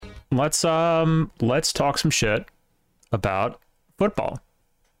let's talk some shit about football,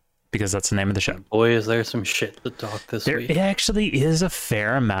 because that's the name of the show. Boy, is there some shit to talk this week. It actually is a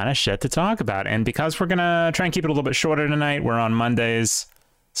fair amount of shit to talk about. And because we're going to try and keep it a little bit shorter tonight, we're on Mondays.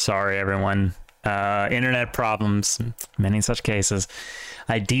 Sorry, everyone. Internet problems, many such cases.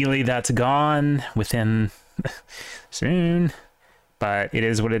 Ideally, that's gone within soon, but it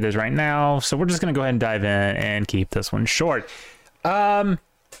is what it is right now. So we're just going to go ahead and dive in and keep this one short. Now,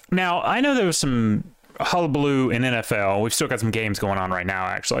 I know there was some hullabaloo in NFL. We've still got some games going on right now,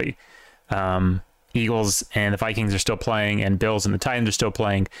 actually. Eagles and the Vikings are still playing, and Bills and the Titans are still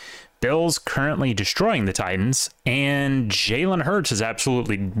playing. Bills currently destroying the Titans, and Jalen Hurts is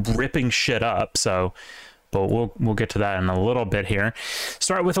absolutely ripping shit up. So, but we'll get to that in a little bit here.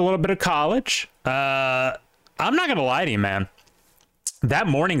 Start with a little bit of college. I'm not gonna lie to you, man. That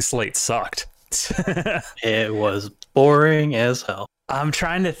morning slate sucked. It was boring as hell. I'm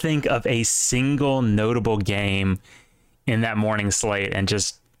trying to think of a single notable game in that morning slate, and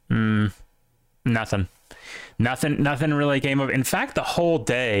just nothing really came of. In fact, the whole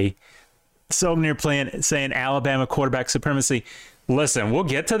day, so near saying Alabama quarterback supremacy. Listen, we'll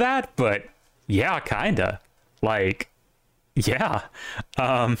get to that, but yeah, kinda. Like, yeah.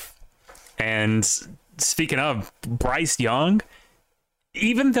 And speaking of Bryce Young,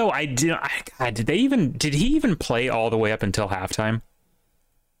 even though did he even play all the way up until halftime?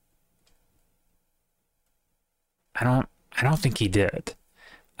 I don't think he did.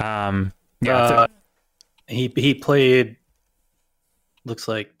 He played, looks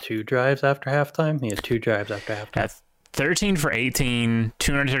like 2 drives after halftime. He had 2 drives after halftime. 13 for 18,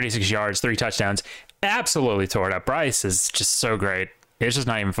 236 yards, 3 touchdowns. Absolutely tore it up. Bryce is just so great. It's just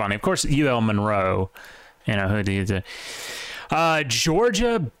not even funny. Of course, UL Monroe, who do you?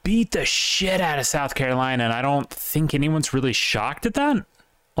 Georgia beat the shit out of South Carolina, and I don't think anyone's really shocked at that.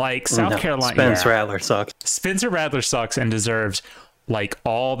 Like, South Carolina. Spencer Rattler sucks. Spencer Rattler sucks and deserves like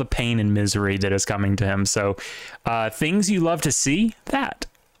all the pain and misery that is coming to him. So things you love to see, that.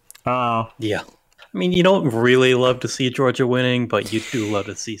 Yeah. I mean, you don't really love to see Georgia winning, but you do love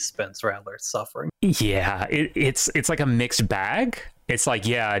to see Spencer Rattler suffering. Yeah, it's like a mixed bag. It's like,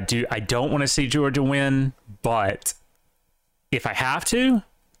 yeah, I don't want to see Georgia win, but if I have to,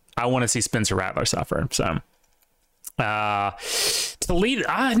 I want to see Spencer Rattler suffer. So Toledo.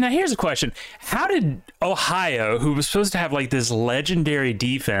 Now here's a question: how did Ohio, who was supposed to have like this legendary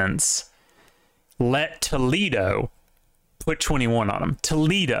defense, let Toledo put 21 on them?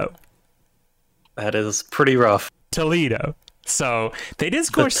 Toledo. That is pretty rough. Toledo. So they did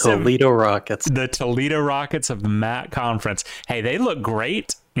score the Toledo Rockets. The Toledo Rockets of the MAC conference. Hey, they look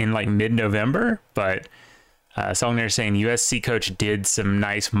great in like mid-November, but someone there saying USC coach did some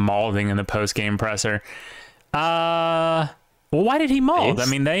nice molding in the post-game presser. Well, why did he mold? I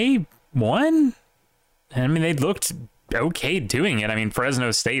mean, they won. I mean, they looked okay doing it. I mean,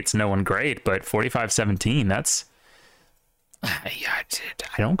 Fresno State's no one great, but 45-17, that's... yeah,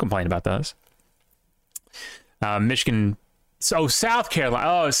 I don't complain about those. Michigan... So South Carolina.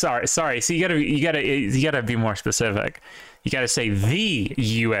 Oh, sorry. So you gotta be more specific. You gotta say the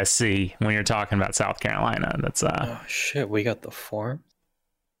USC when you're talking about South Carolina. That's Oh shit, we got the forum.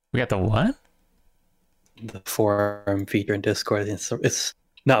 We got the what? The forum feature in Discord. It's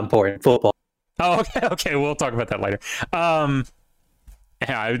not important. Football. Oh, okay. We'll talk about that later.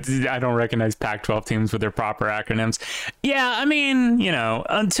 Yeah, I don't recognize Pac-12 teams with their proper acronyms. Yeah, I mean,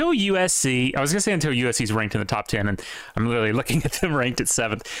 until USC, I was going to say until USC's ranked in the top 10, and I'm literally looking at them ranked at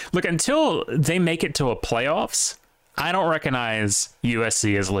 7th. Look, until they make it to a playoffs, I don't recognize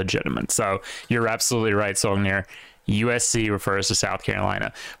USC as legitimate. So you're absolutely right, Sognir. USC refers to South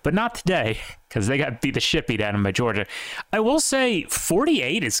Carolina, but not today because they got the shit beat out of them by Georgia. I will say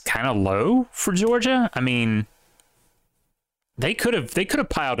 48 is kind of low for Georgia. I mean... They could have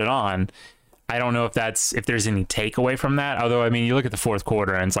piled it on. I don't know if there's any takeaway from that. Although, I mean, you look at the fourth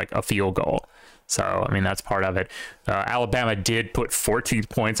quarter and it's like a field goal. So, I mean, that's part of it. Alabama did put 14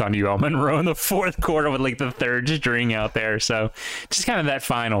 points on UL Monroe in the fourth quarter with like the third string out there. So, just kind of that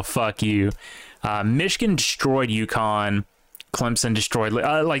final fuck you. Michigan destroyed UConn. Clemson destroyed.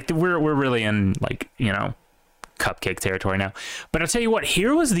 We're really in cupcake territory now. But I'll tell you what.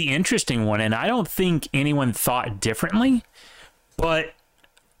 Here was the interesting one, and I don't think anyone thought differently. But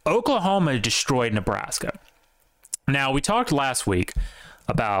Oklahoma destroyed Nebraska. Now, we talked last week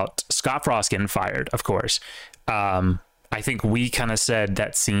about Scott Frost getting fired, of course. I think we kind of said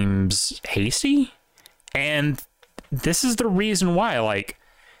that seems hasty. And this is the reason why. Like,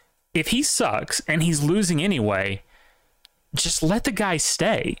 if he sucks and he's losing anyway, just let the guy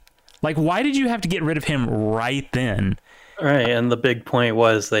stay. Like, why did you have to get rid of him right then? Right, and the big point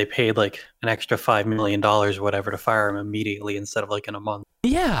was they paid like an extra $5 million or whatever to fire him immediately instead of like in a month.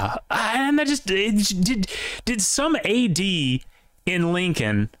 Yeah, and that just did some AD in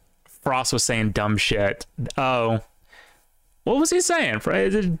Lincoln. Frost was saying dumb shit. Oh, what was he saying?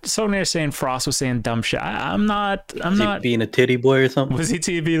 Someone there saying Frost was saying dumb shit. I'm not being a titty boy or something. Was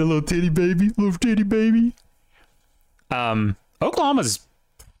he being a little titty baby? Oklahoma's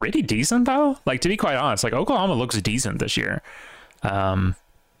pretty decent though. Like, to be quite honest, like Oklahoma looks decent this year.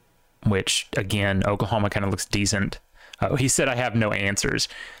 Which again, Oklahoma kind of looks decent. Oh, he said I have no answers.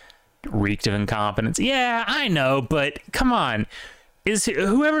 Reeked of incompetence. Yeah, I know, but come on.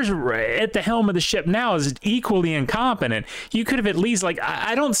 Whoever's at the helm of the ship now is equally incompetent. You could have at least, like,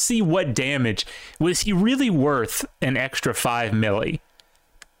 I don't see what damage. Was he really worth an extra $5 million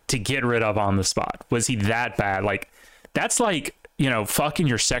to get rid of on the spot? Was he that bad? Like, that's like, fucking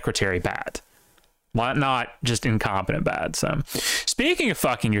your secretary bad. Not just incompetent bad. So, speaking of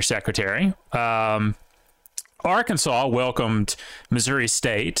fucking your secretary, Arkansas welcomed Missouri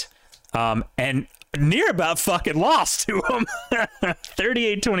State, and near about fucking lost to them.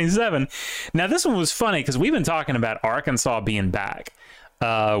 38-27. Now, this one was funny because we've been talking about Arkansas being back,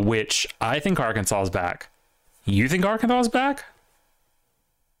 which I think Arkansas is back. You think Arkansas is back?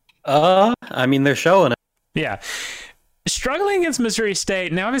 I mean, they're showing it. Yeah. Struggling against Missouri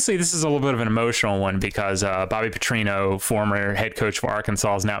State. Now, obviously, this is a little bit of an emotional one because Bobby Petrino, former head coach for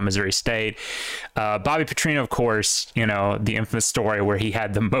Arkansas, is now at Missouri State. Bobby Petrino, of course, the infamous story where he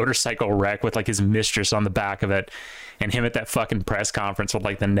had the motorcycle wreck with like his mistress on the back of it, and him at that fucking press conference with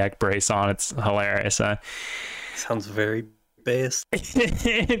like the neck brace on. It's hilarious. Sounds very base.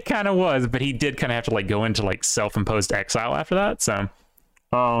 It kind of was, but he did kind of have to like go into like self-imposed exile after that. So,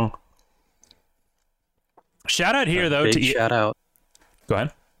 shout out here, though. Shout out. Go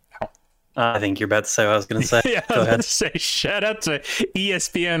ahead. I think you're about to say what I was going to say. Yeah, Go ahead. Say shout out to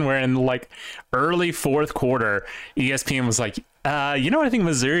ESPN, where in like early fourth quarter, ESPN was like, I think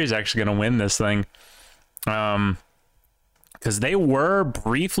Missouri is actually going to win this thing. Because they were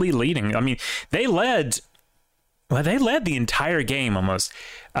briefly leading. I mean, they led the entire game almost.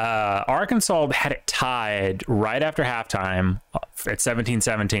 Arkansas had it tied right after halftime at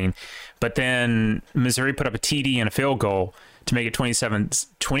 17-17, but then Missouri put up a TD and a field goal to make it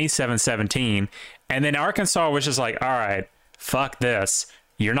 27-17, and then Arkansas was just like, all right, fuck this.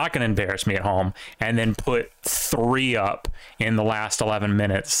 You're not going to embarrass me at home, and then put 3 up in the last 11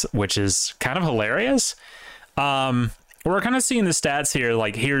 minutes, which is kind of hilarious. We're kind of seeing the stats here.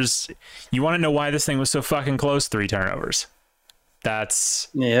 Like, you want to know why this thing was so fucking close? 3 turnovers.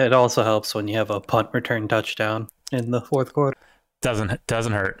 Yeah, it also helps when you have a punt return touchdown in the fourth quarter. Doesn't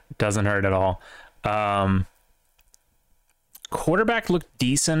hurt. Doesn't hurt at all. Quarterback looked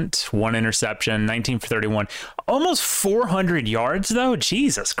decent. 1 interception, 19 for 31. Almost 400 yards, though.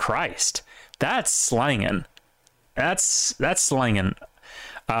 Jesus Christ. That's slanging. That's slanging.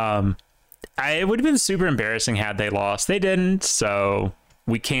 It would have been super embarrassing had they lost. They didn't, so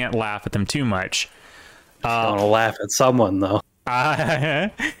we can't laugh at them too much. I want to laugh at someone, though.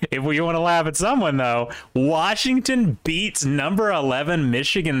 If we want to laugh at someone, though, Washington beats number 11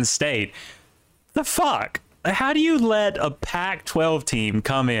 Michigan State. The fuck? How do you let a Pac-12 team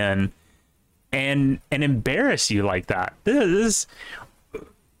come in and embarrass you like that? This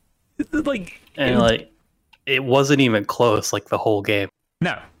like, and like, it wasn't even close, like the whole game.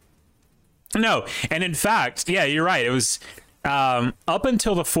 No, and in fact, yeah, you're right. It was up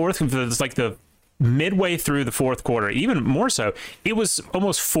until the fourth. It was like the midway through the fourth quarter, even more so. It was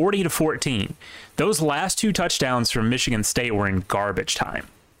almost 40-14. Those last 2 touchdowns from Michigan State were in garbage time.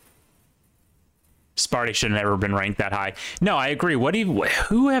 Sparty should have never been ranked that high. No, I agree.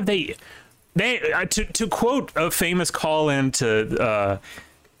 Who have they? To quote a famous call in to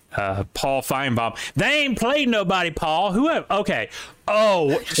Paul Feinbaum, they ain't played nobody, Paul. Okay.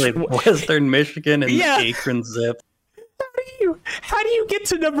 Oh, Western Michigan and the Akron Zip. How do you get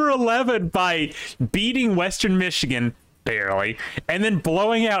to number 11 by beating Western Michigan barely and then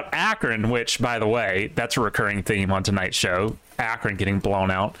blowing out Akron, which, by the way, that's a recurring theme on tonight's show. Akron getting blown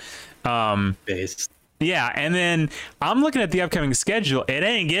out. Yeah, and then I'm looking at the upcoming schedule. It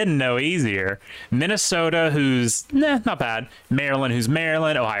ain't getting no easier. Minnesota, who's not bad. Maryland, who's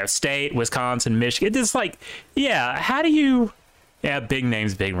Maryland. Ohio State, Wisconsin, Michigan. It's like, how do you... Yeah, big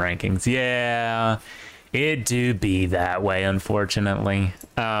names, big rankings. Yeah, it do be that way, unfortunately.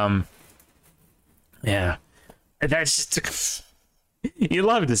 Yeah. That's just... You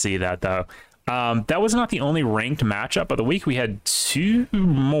love to see that, though. That was not the only ranked matchup of the week. We had 2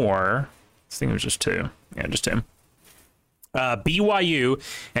 more. I think it was just 2. Yeah, just 2. BYU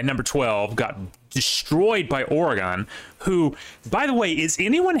at number 12 got destroyed by Oregon, who, by the way, is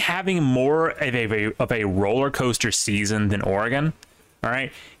anyone having more of a roller coaster season than Oregon? All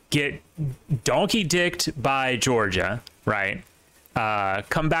right, get donkey dicked by Georgia, right?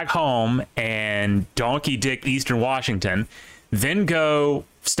 Come back home and donkey dick Eastern Washington, then go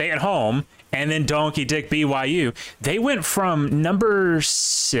stay at home and then donkey dick BYU. They went from number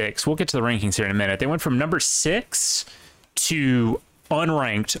 6. We'll get to the rankings here in a minute. They went from number 6 to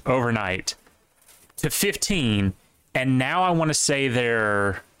unranked overnight to 15, and now I want to say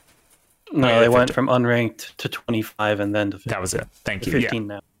they're... No, they went from unranked to 25 and then to 15. That was it. Thank you. 15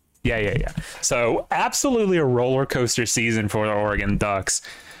 now. Yeah. So absolutely a roller coaster season for the Oregon Ducks.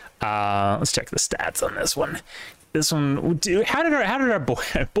 Let's check the stats on this one. How did our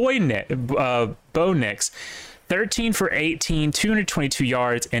Bo Nix, 13 for 18, 222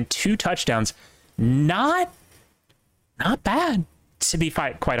 yards and 2 touchdowns. Not bad, to be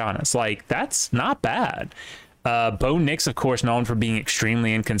quite honest. Like, that's not bad. Bo Nix, of course, known for being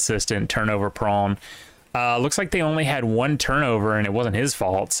extremely inconsistent, turnover prone. Looks like they only had 1 turnover and it wasn't his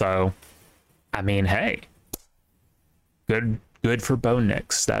fault. So, I mean, hey, good for Bo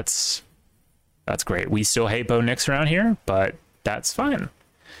Nix. That's great. We still hate Bo Nix around here, but that's fine.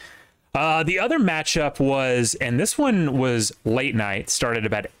 The other matchup was, and this one was late night, started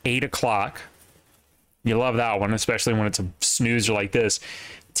about 8 o'clock. You love that one, especially when it's a snoozer like this.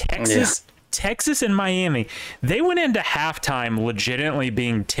 Texas and Miami. They went into halftime legitimately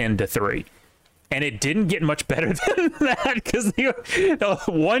being 10-3. And it didn't get much better than that, because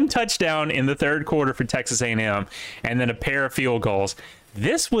one touchdown in the third quarter for Texas A&M and then a pair of field goals.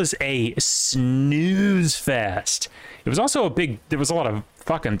 This was a snooze fest. It was also there was a lot of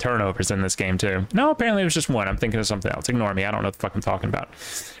fucking turnovers in this game too. No, apparently it was just one. I'm thinking of something else. Ignore me. I don't know what the fuck I'm talking about.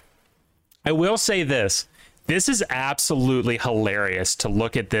 I will say this. This is absolutely hilarious to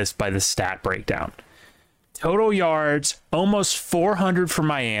look at this by the stat breakdown. Total yards, almost 400 for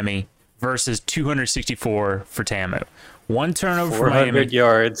Miami versus 264 for TAMU. 1 turnover for Miami. 400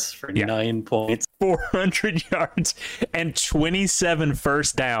 yards for 9 points. 400 yards and 27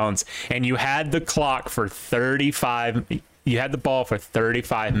 first downs. And you had the clock for 35. You had the ball for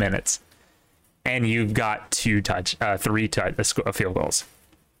 35 minutes. And you've got 3 field goals.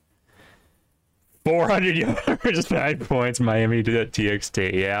 400 yards, 9 points, Miami to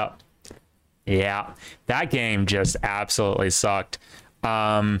TXT. Yeah. That game just absolutely sucked.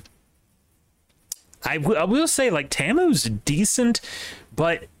 I will say, like, TAMU's decent,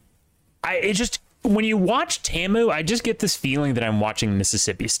 but when you watch TAMU, I just get this feeling that I'm watching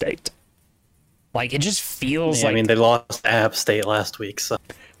Mississippi State. Like, it just feels like... I mean, they lost to App State last week, so...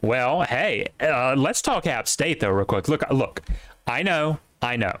 Well, hey, let's talk App State, though, real quick. Look, I know.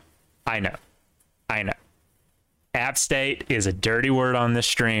 App State is a dirty word on this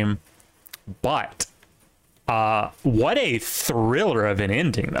stream, but what a thriller of an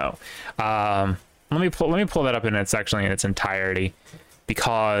ending, though. Let me pull that up, and it's actually in its entirety,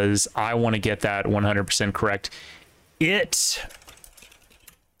 because I want to get that 100% correct. It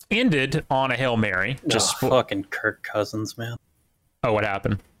ended on a Hail Mary. Fucking Kirk Cousins, man. Oh, what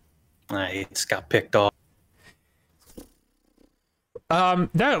happened? He just got picked off.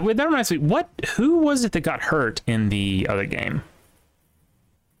 That reminds me. Who was it that got hurt in the other game?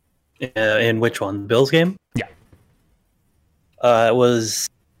 In which one? The Bills game? Yeah. It was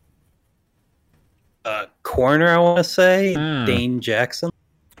corner, I want to say. Dane Jackson.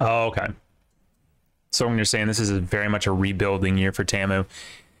 Oh, okay. So when you're saying this is very much a rebuilding year for TAMU.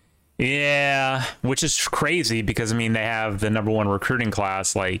 Yeah, which is crazy because, I mean, they have the #1 recruiting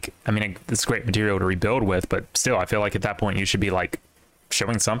class. Like, I mean, it's great material to rebuild with, but still, I feel like at that point you should be, like,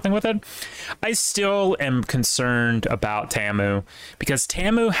 showing something with it. I still am concerned about TAMU because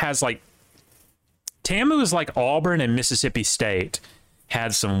TAMU is like Auburn and Mississippi State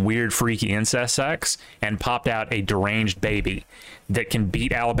had some weird freaky incest sex and popped out a deranged baby that can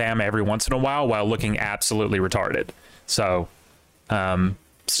beat Alabama every once in a while looking absolutely retarded. So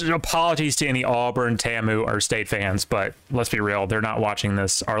apologies to any Auburn, TAMU, or State fans, but let's be real, they're not watching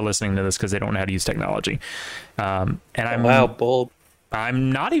this or listening to this because they don't know how to use technology. I'm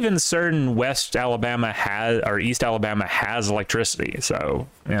not even certain West Alabama or East Alabama has electricity, so,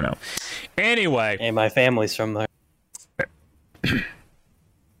 you know. Anyway. Hey, my family's from there.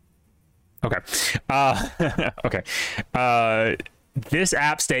 Okay. Okay. This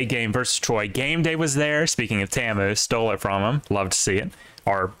App State game versus Troy. Game day was there. Speaking of TAMU, stole it from him. Love to see it.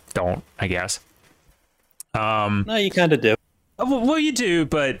 Or don't, I guess. No, you kind of do. Well, you do,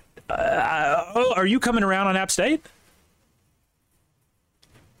 but are you coming around on App State?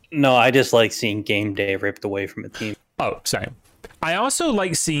 No, I just like seeing game day ripped away from a team. Oh, same. I also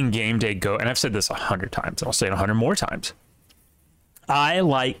like seeing game day go, and I've said this 100 times, and I'll say it 100 more times. I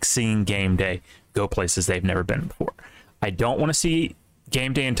like seeing game day go places they've never been before. I don't want to see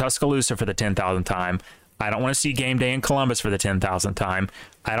game day in Tuscaloosa for the 10,000th time. I don't want to see game day in Columbus for the 10,000th time.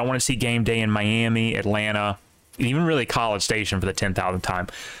 I don't want to see game day in Miami, Atlanta, even really College Station for the 10,000th time.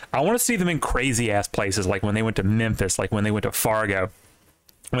 I want to see them in crazy ass places, like when they went to Memphis, like when they went to Fargo,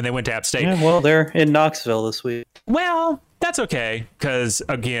 when they went to App State. Yeah, well, they're in Knoxville this week. Well, that's okay, because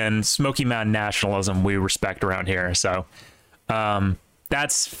again, Smoky Mountain nationalism we respect around here, so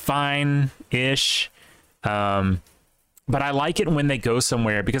that's fine-ish. But I like it when they go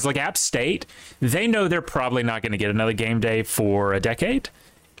somewhere, because like App State, they know they're probably not going to get another game day for a decade,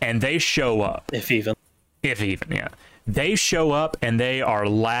 and they show up. If even, yeah. They show up and they are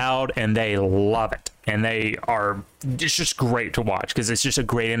loud and they love it. And it's just great to watch because it's just a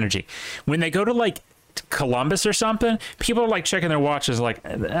great energy. When they go to like Columbus or something, people are like checking their watches like,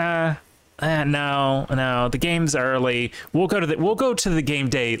 no, the game's early. We'll go to the game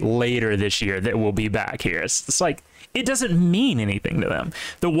day later this year that we'll be back here. It's like, it doesn't mean anything to them.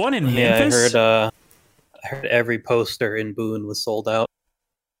 The one in Memphis. I heard every poster in Boone was sold out.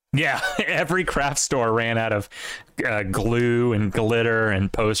 Yeah, every craft store ran out of glue and glitter and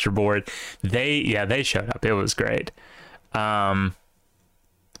poster board. They showed up. It was great. So I'm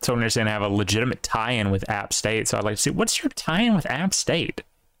understand to have a legitimate tie-in with App State. So I'd like to see, what's your tie-in with App State?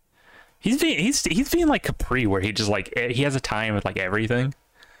 He's being like Capri, where he just like he has a tie-in with like everything.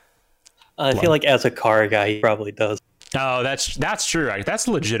 I feel like as a car guy, he probably does. Oh, that's true. That's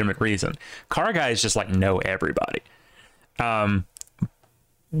a legitimate reason. Car guys just like know everybody.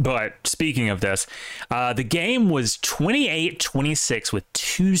 But speaking of this, the game was 28-26 with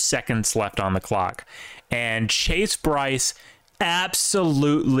 2 seconds left on the clock. And Chase Bryce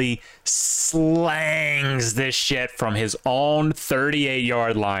absolutely slangs this shit from his own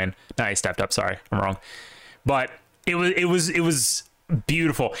 38-yard line. No, he stepped up. Sorry, I'm wrong. But it was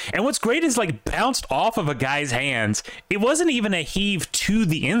beautiful. And what's great is like bounced off of a guy's hands. It wasn't even a heave to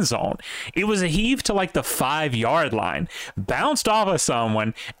the end zone. It was a heave to like the 5-yard line. Bounced off of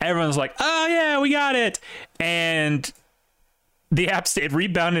someone. Everyone's like, oh yeah, we got it. And it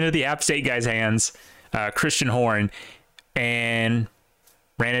rebounded into the App State guy's hands, Christian Horn, and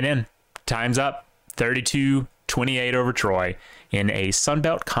ran it in. Time's up. 32-28 over Troy in a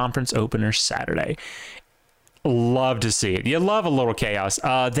Sunbelt Conference opener Saturday. Love to see it. You love a little chaos.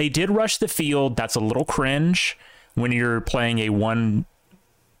 They did rush the field. That's a little cringe when you're playing a one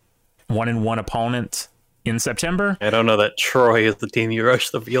and one opponent in September. I don't know that Troy is the team you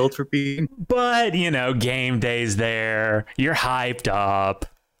rush the field for beating. But, game day's there. You're hyped up.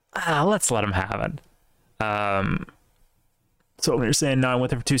 Let's let them have it. So you're saying, no, I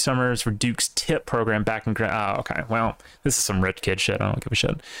went there for 2 summers for Duke's TIP program back in... Oh, okay. Well, this is some rich kid shit. I don't give a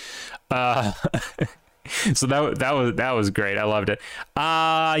shit. So that was great. I loved it.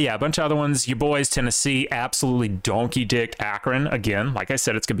 A bunch of other ones. Your boys, Tennessee, absolutely donkey dicked Akron again. Like I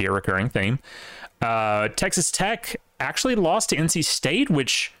said, it's gonna be a recurring theme. Texas Tech actually lost to NC State,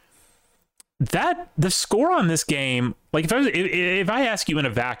 which the score on this game, like if I ask you in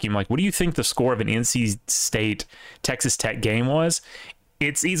a vacuum, like what do you think the score of an NC State Texas Tech game was?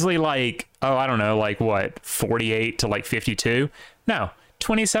 It's easily like, I don't know, like what, 48 to like 52? No,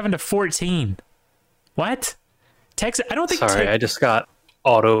 27-14. What? Texas? I don't think. Sorry, I just got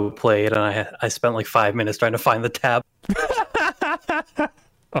auto played, and I spent like 5 minutes trying to find the tab.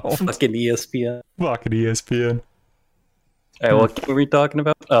 Fucking ESPN. Fucking ESPN. Hey, what were we talking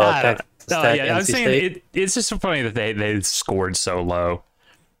about? Texas Tech, I was saying it's just so funny that they scored so low.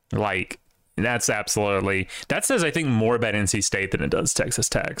 Like that says I think more about NC State than it does Texas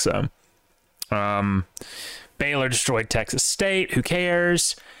Tech. So, Baylor destroyed Texas State. Who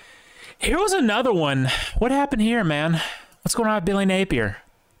cares? Here was another one. What happened here, man? What's going on with Billy Napier?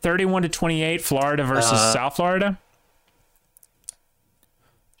 31-28, Florida versus South Florida.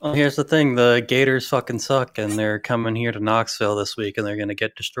 Well, here's the thing: the Gators fucking suck, and they're coming here to Knoxville this week, and they're going to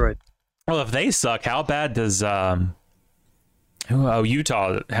get destroyed. Well, if they suck, how bad does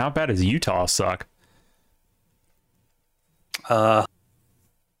Utah? How bad does Utah suck? I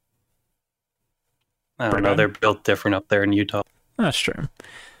don't know. They're built different up there in Utah. That's true.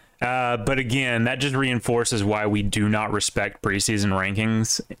 But again, that just reinforces why we do not respect preseason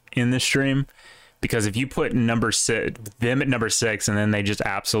rankings in this stream. Because if you put them at number 6 and then they just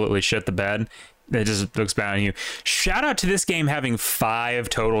absolutely shit the bed, it just looks bad on you. Shout out to this game having 5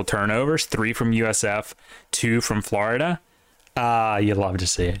 total turnovers, 3 from USF, 2 from Florida. You love to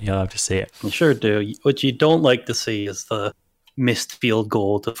see it. You love to see it. You sure do. What you don't like to see is the missed field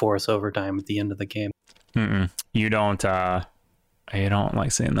goal to force overtime at the end of the game. You don't. I don't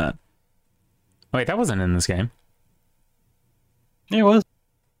like seeing that. Wait, that wasn't in this game. It was.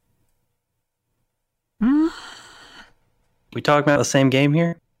 Hmm? We talking about the same game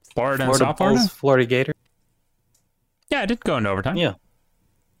here? Florida and South Florida? Florida Gator? Yeah, it did go into overtime. Yeah.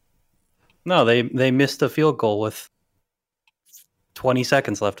 No, they missed a field goal with 20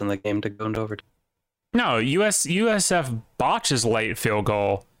 seconds left in the game to go into overtime. No, USF botches late field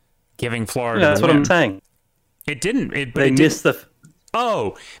goal, giving Florida. Yeah, that's what I'm saying. It didn't. They missed the.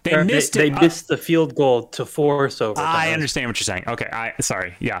 Oh, they missed it. They missed the field goal to force overtime. I understand what you're saying. Okay,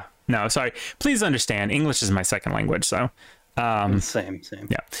 sorry. Yeah, no, sorry. Please understand. English is my second language, so. Same.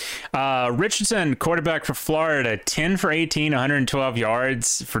 Yeah. Richardson, quarterback for Florida, 10 for 18, 112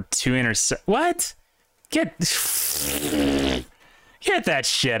 yards for 2 interceptions. What? Get that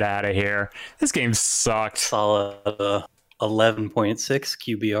shit out of here. This game sucked. Solid 11.6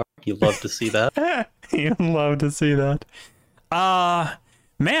 QBR. You love to see that. You love to see that.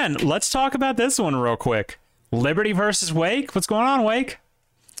 Man, let's talk about this one real quick. Liberty versus Wake. What's going on, Wake?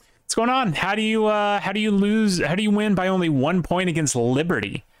 What's going on? How do you win by only 1 point against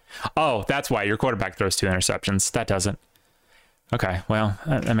Liberty? Oh, that's why your quarterback throws 2 interceptions. That doesn't. Okay, well,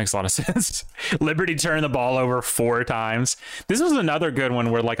 that makes a lot of sense. Liberty turned the ball over 4 times. This was another good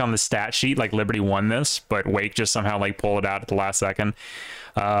one where, like, on the stat sheet, like, Liberty won this, but Wake just somehow, like, pulled it out at the last second.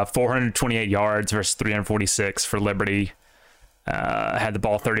 428 yards versus 346 for Liberty. Had the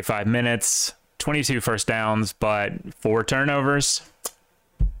ball 35 minutes, 22 first downs, but 4 turnovers.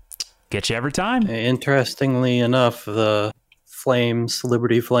 Get you every time. Interestingly enough, the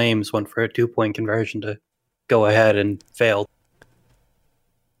Liberty Flames, went for a 2-point conversion to go ahead and failed.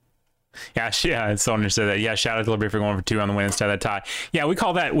 Yeah, someone said that. Yeah, shout out to Liberty for going for 2 on the win instead of that tie. Yeah, we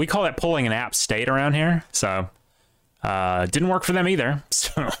call that pulling an App State around here. So, didn't work for them either.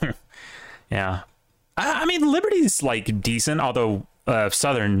 So, yeah. I mean, Liberty's like decent, although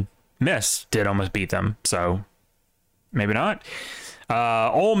Southern Miss did almost beat them. So, maybe not.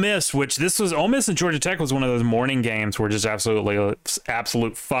 Ole Miss, Ole Miss and Georgia Tech was one of those morning games where just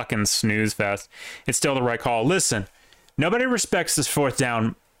absolute fucking snooze fest. It's still the right call. Listen, nobody respects this fourth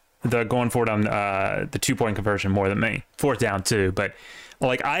down, going forward on the 2-point conversion more than me. Fourth down too, but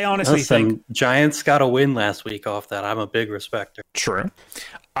like I honestly think Giants got a win last week off that. I'm a big respecter. True.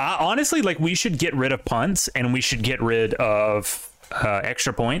 Honestly, like we should get rid of punts and we should get rid of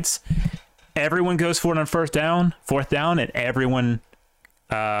extra points. Everyone goes for it on fourth down, and everyone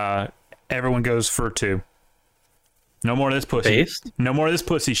goes for 2. No more of this pussy. Based? No more of this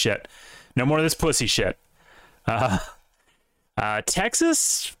pussy shit. No more of this pussy shit.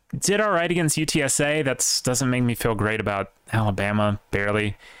 Texas did all right against UTSA. That doesn't make me feel great about Alabama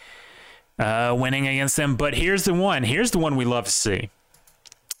barely winning against them. But here's the one. Here's the one we love to see.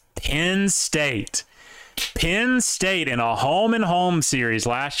 Penn State in a home series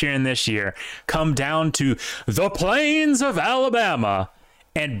last year and this year come down to the plains of Alabama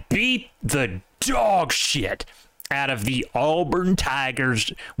and beat the dog shit out of the Auburn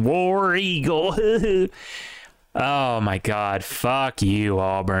Tigers, War Eagle. Oh my God. Fuck you,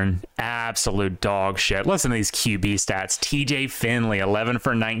 Auburn. Absolute dog shit. Listen to these QB stats. TJ Finley, 11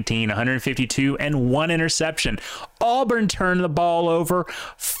 for 19, 152, and 1 interception. Auburn turned the ball over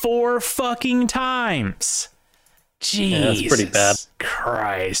 4 fucking times. Jesus. Yeah, that's pretty bad.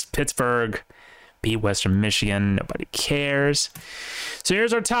 Christ. Pittsburgh beat Western Michigan. Nobody cares. So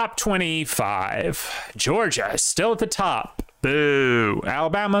here's our top 25. Georgia is still at the top. Boo.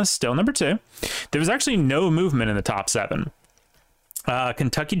 Alabama still number 2. There was actually no movement in the top 7.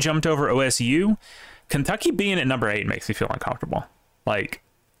 Kentucky jumped over OSU. Kentucky being at number 8 makes me feel uncomfortable. Like,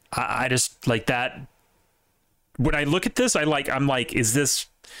 I just like that. When I look at this, I'm like, is this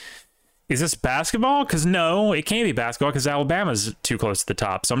basketball? Because no, it can't be basketball because Alabama's too close to the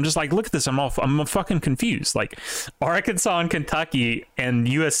top. So I'm just like, look at this. I'm fucking confused. Like, Arkansas and Kentucky and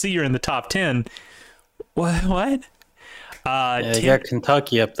USC are in the top 10. What? You got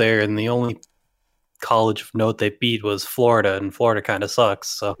Kentucky up there, and the only college of note they beat was Florida, and Florida kind of sucks.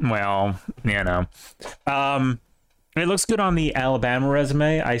 So, well, you know, it looks good on the Alabama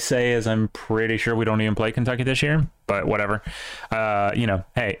resume. I say, as I'm pretty sure we don't even play Kentucky this year, but whatever.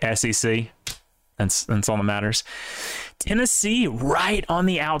 Hey, SEC, that's all that matters. Tennessee right on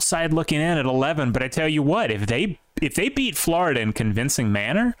the outside looking in at 11, but I tell you what, if they beat Florida in convincing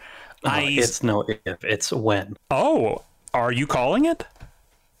manner, it's no if, it's when. Oh. Are you calling it?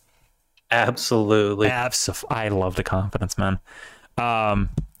 Absolutely. I love the confidence, man. Yeah,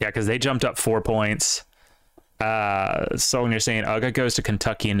 because they jumped up 4 points. So when you're saying UGA goes to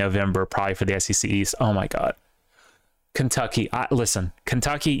Kentucky in November, probably for the SEC East, oh my God. Kentucky. Listen,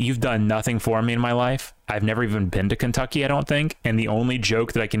 Kentucky, you've done nothing for me in my life. I've never even been to Kentucky, I don't think. And the only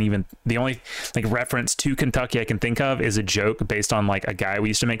joke that the only like reference to Kentucky I can think of is a joke based on like a guy we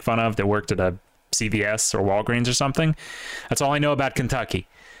used to make fun of that worked at a CVS or Walgreens or something. That's all I know about Kentucky.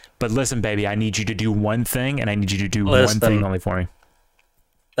 But listen, baby, I need you to do one thing, and I need you to do one thing only for me.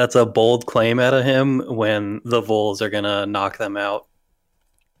 That's a bold claim out of him when the Vols are going to knock them out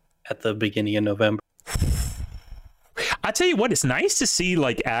at the beginning of November. I tell you what, it's nice to see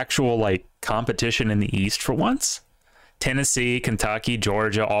like actual like competition in the East for once. Tennessee, Kentucky,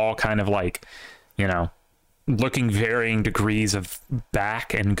 Georgia, all kind of like, you know, looking varying degrees of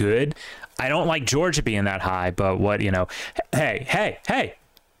back and good. I don't like Georgia being that high, but what, you know, hey,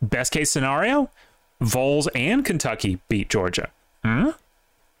 best case scenario, Vols and Kentucky beat Georgia.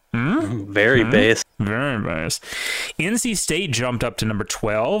 Very based. Very based. NC State jumped up to number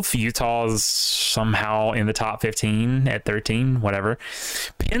 12. Utah's somehow in the top 15 at 13, whatever.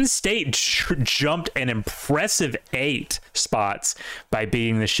 Penn State jumped an impressive 8 spots by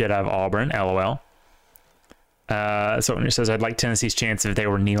beating the shit out of Auburn. LOL. Someone says, I'd like Tennessee's chance if they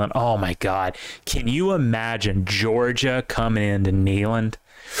were Neyland. Oh my God. Can you imagine Georgia coming into Neyland?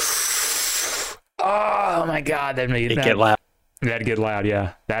 Oh my God. That'd get loud. That'd get loud,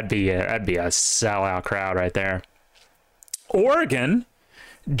 yeah. That'd be a sellout crowd right there. Oregon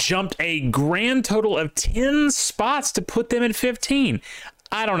jumped a grand total of 10 spots to put them at 15.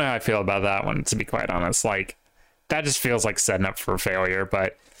 I don't know how I feel about that one, to be quite honest. Like, that just feels like setting up for failure,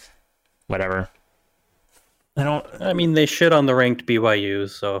 but whatever. I mean, they shit on the ranked BYU,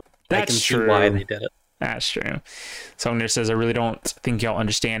 so I can see why they did it. That's true. Someone there says, I really don't think y'all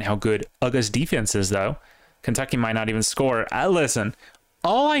understand how good UGA's defense is, though. Kentucky might not even score. Listen,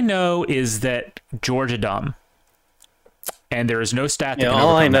 all I know is that Georgia dumb. And there is no stat that can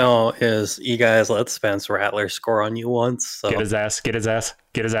all I know is you guys let Spence Rattler score on you once. So. Get his ass,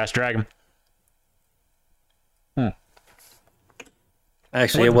 drag him.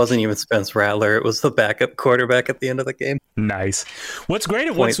 Actually, it wasn't even Spence Rattler. It was the backup quarterback at the end of the game. Nice. What's great?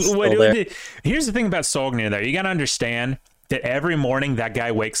 Here's the thing about Sogner, though. You got to understand that every morning that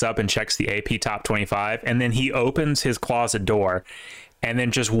guy wakes up and checks the AP top 25, and then he opens his closet door, and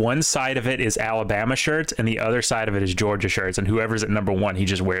then just one side of it is Alabama shirts, and the other side of it is Georgia shirts, and whoever's at number 1, he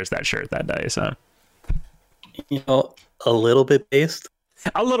just wears that shirt that day. So, you know, a little bit based.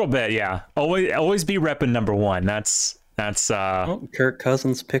 A little bit, yeah. Always be repping number 1. That's. Kirk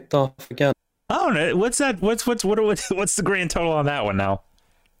Cousins picked off again. Oh no! What's that? What's the grand total on that one now?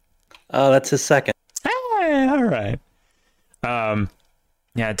 That's his second. Hey, all right. Yeah,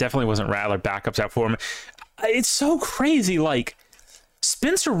 it definitely wasn't Rattler. Backups out for him. It's so crazy. Like,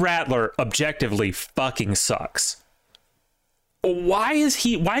 Spencer Rattler objectively fucking sucks. Why does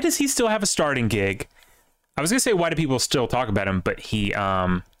he still have a starting gig? I was gonna say, why do people still talk about him? But he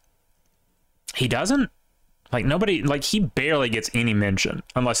doesn't. Like, nobody, like, he barely gets any mention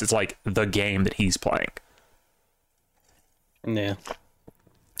unless it's like the game that he's playing. Yeah.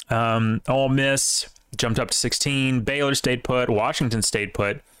 Ole Miss jumped up to 16. Baylor stayed put. Washington stayed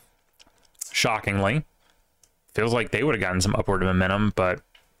put. Shockingly. Feels like they would have gotten some upward momentum, but,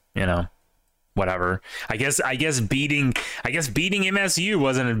 you know, whatever. I guess beating MSU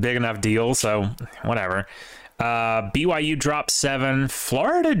wasn't a big enough deal, so whatever. BYU dropped 7.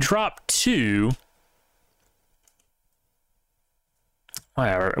 Florida dropped 2.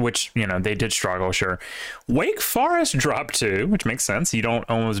 Whatever, which, you know, they did struggle, sure. Wake Forest dropped 2, which makes sense. You don't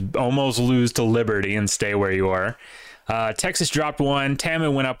almost lose to Liberty and stay where you are. Texas dropped 1.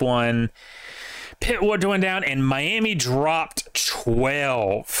 TAMU went up 1. Pitt went down, and Miami dropped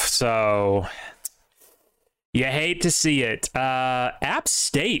 12. So you hate to see it. App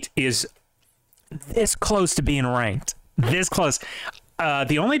State is this close to being ranked. This close.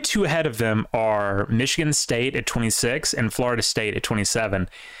 The only 2 ahead of them are Michigan State at 26 and Florida State at 27.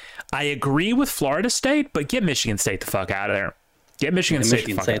 I agree with Florida State, but get Michigan State the fuck out of there. Get Michigan State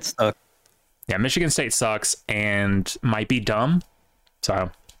the fuck out. Stuck. Yeah, Michigan State sucks and might be dumb. So,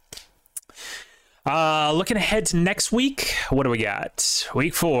 looking ahead to next week, what do we got?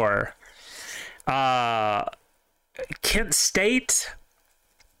 Week 4. Kent State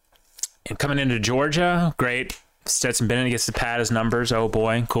and coming into Georgia. Great. Stetson Bennett gets to pad his numbers. Oh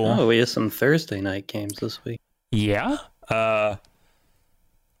boy, cool. Oh, we have some Thursday night games this week. Yeah.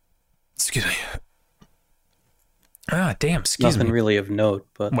 Excuse me. Excuse me. Nothing really of note,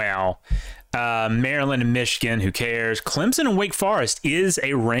 but wow. Maryland and Michigan, who cares? Clemson and Wake Forest is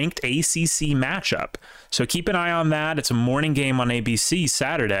a ranked ACC matchup, so keep an eye on that. It's a morning game on ABC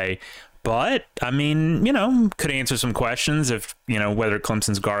Saturday. But, I mean, could answer some questions if, whether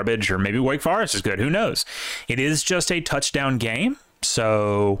Clemson's garbage or maybe Wake Forest is good. Who knows? It is just a touchdown game,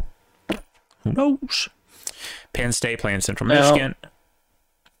 so who knows? Penn State playing Central Michigan.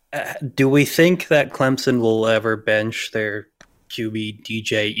 Do we think that Clemson will ever bench their QB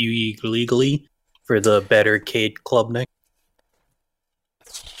DJ illegally for the better Cade Klubnik?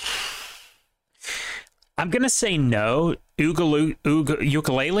 I'm going to say no. Ukulele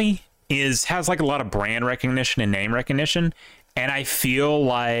has like a lot of brand recognition and name recognition, and I feel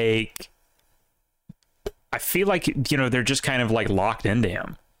like they're just kind of like locked into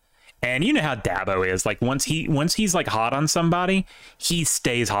him. And you know how Dabo is, like once he's like hot on somebody, he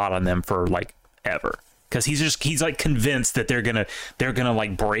stays hot on them for like ever, because he's like convinced that they're gonna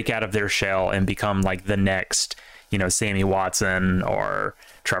like break out of their shell and become like the next Sammy Watson or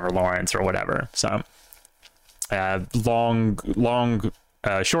Trevor Lawrence or whatever. So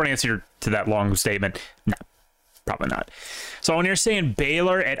short answer to that long statement, no, probably not. So when you're saying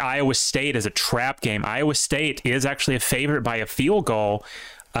Baylor at Iowa State is a trap game, Iowa State is actually a favorite by a field goal.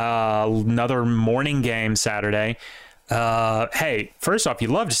 Another morning game Saturday. Hey, first off, you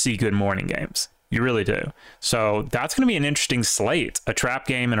love to see good morning games. You really do. So that's going to be an interesting slate. A trap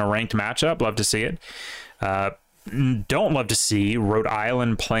game and a ranked matchup. Love to see it. Don't love to see Rhode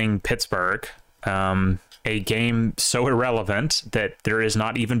Island playing Pittsburgh. A game so irrelevant that there is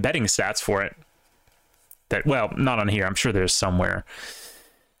not even betting stats for it. Not on here. I'm sure there's somewhere.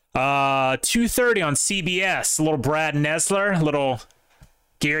 2:30 on CBS. A little Brad Nessler, a little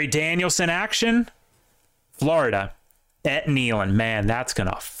Gary Danielson action. Florida at Neyland. Man, that's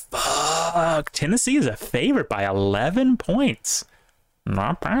gonna fuck. Tennessee is a favorite by 11 points.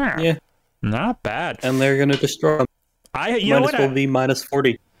 Not bad. Yeah, not bad. And they're gonna destroy them. Might as well be minus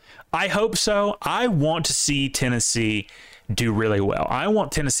 40. I hope so. I want to see Tennessee do really well. I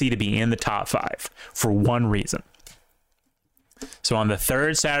want Tennessee to be in the top 5 for one reason. So on the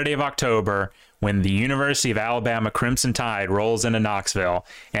 3rd Saturday of October, when the University of Alabama Crimson Tide rolls into Knoxville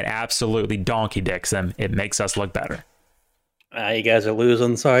and absolutely donkey dicks them, it makes us look better. You guys are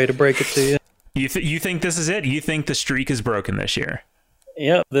losing. Sorry to break it to you. You think this is it? You think the streak is broken this year?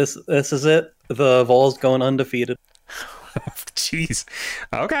 Yep, this is it. The Vols going undefeated. Jeez.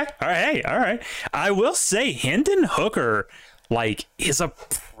 Okay. All right. All right. I will say Hendon Hooker, is a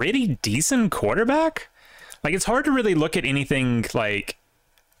pretty decent quarterback. It's hard to really look at anything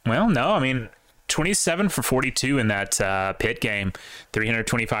 27 for 42 in that Pitt game,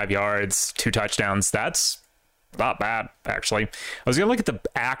 325 yards, 2 touchdowns. That's not bad, actually. I was going to look at the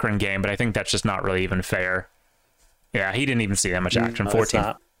Akron game, but I think that's just not really even fair. Yeah, he didn't even see that much action. No,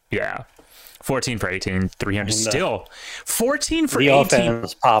 14. Yeah. 14 for 18, 300 still. 14 for the 18. The offense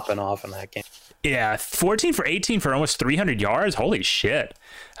was popping off in that game. Yeah, 14 for 18 for almost 300 yards. Holy shit.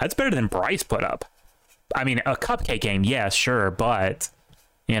 That's better than Bryce put up. I mean, a cupcake game, yeah, sure, but,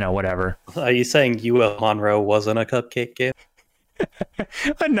 whatever. Are you saying UL Monroe wasn't a cupcake game?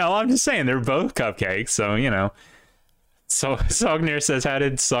 No, I'm just saying they're both cupcakes, so, So Sogner says, how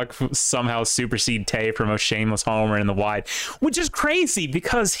did Succ somehow supersede Tay for most shameless homer in the wide? Which is crazy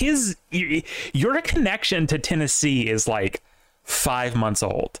because your connection to Tennessee is 5 months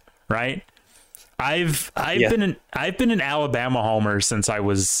old, right? I've been an Alabama homer since I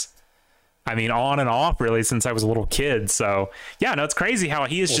was, on and off really since I was a little kid. So yeah, no, it's crazy how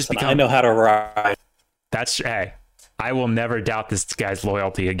he has just become. I know how to ride. Hey, I will never doubt this guy's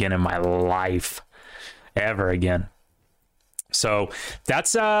loyalty again in my life, ever again. So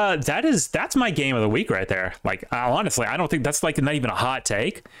that's my game of the week right there. Honestly, I don't think that's not even a hot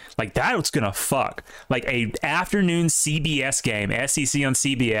take. That's gonna fuck. A afternoon CBS game, SEC on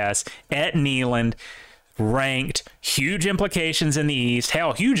CBS at Neyland, ranked, huge implications in the East.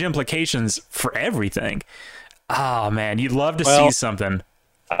 Hell, huge implications for everything. Oh man, you'd love to see something.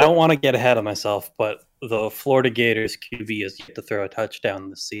 I don't want to get ahead of myself, but the Florida Gators QB is yet to throw a touchdown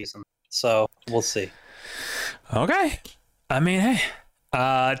this season, so we'll see. Okay. Hey,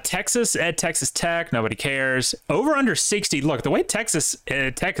 Texas at Texas Tech, nobody cares. Over under 60. Look, the way Texas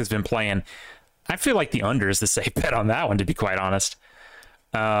Tech has been playing, I feel like the under is the safe bet on that one, to be quite honest.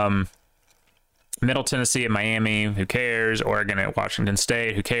 Middle Tennessee at Miami, who cares? Oregon at Washington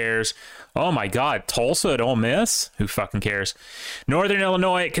State, who cares? Oh my God, Tulsa at Ole Miss, who fucking cares? Northern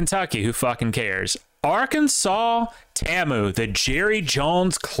Illinois at Kentucky, who fucking cares? Arkansas, TAMU, the Jerry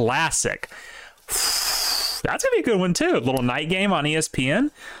Jones Classic. That's going to be a good one, too. A little night game on ESPN.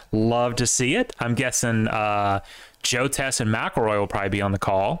 Love to see it. I'm guessing Joe Tess and McElroy will probably be on the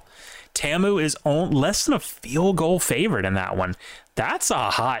call. TAMU is less than a field goal favorite in that one. That's a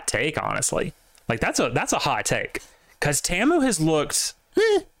hot take, honestly. That's a hot take. Because TAMU has looked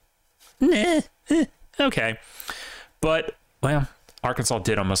Okay. But, well, Arkansas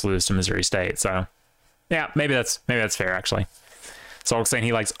did almost lose to Missouri State, so yeah, maybe that's fair, actually. So saying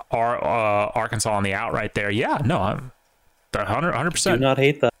he likes Arkansas on the out right there. Yeah, no, I'm 100%. Do not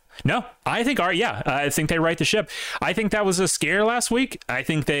hate that. No, I think I think they right the ship. I think that was a scare last week. I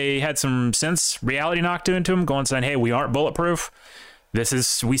think they had some reality knocked into them, going saying, "Hey, we aren't bulletproof.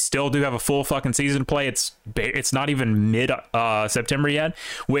 We still do have a full fucking season to play. It's not even mid September yet."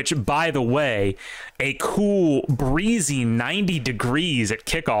 Which, by the way, a cool breezy 90 degrees at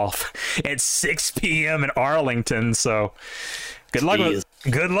kickoff at 6 p.m. in Arlington. So good luck with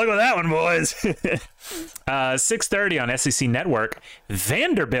that one, boys. 6:30 on SEC Network.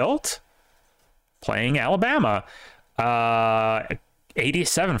 Vanderbilt playing Alabama.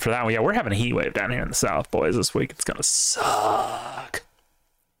 87 for that one. Yeah, we're having a heat wave down here in the South, boys, this week. It's gonna suck.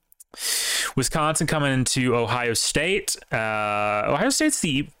 Wisconsin coming into Ohio State. Ohio State's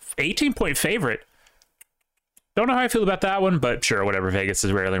the 18-point favorite. Don't know how I feel about that one, but sure, whatever. Vegas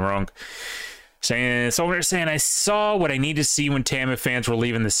is rarely wrong. So they're saying, I saw what I need to see when Tama fans were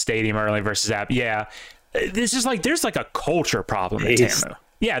leaving the stadium early versus App. Yeah, there's like a culture problem at Tama.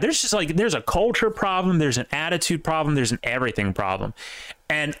 Yeah, there's a culture problem, there's an attitude problem, there's an everything problem.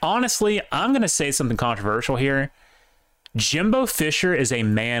 And honestly, I'm going to say something controversial here. Jimbo Fisher is a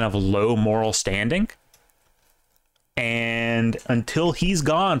man of low moral standing. And until he's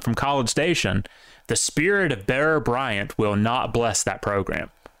gone from College Station, the spirit of Bear Bryant will not bless that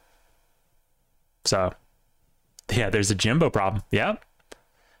program. So, yeah, there's a Jimbo problem. Yeah.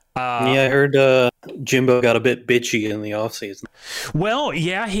 I heard Jimbo got a bit bitchy in the offseason. Well,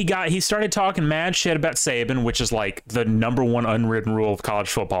 yeah, he started talking mad shit about Saban, which is like the number one unwritten rule of college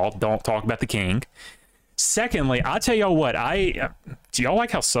football. Don't talk about the king. Secondly, I'll tell y'all what, do y'all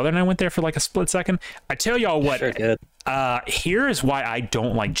like how Southern I went there for like a split second? I tell y'all what, sure did. Here is why I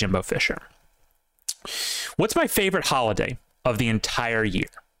don't like Jimbo Fisher. What's my favorite holiday of the entire year?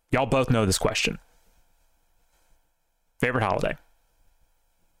 Y'all both know this question. Favorite holiday?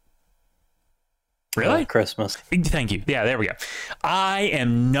 Really? Christmas. Thank you. Yeah, there we go. I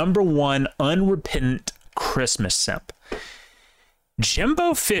am number one unrepentant Christmas simp.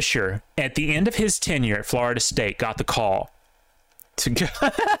 Jimbo Fisher, at the end of his tenure at Florida State, got the call to go.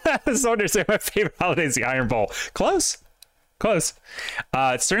 So to say my favorite holiday is the Iron Bowl. Close. It's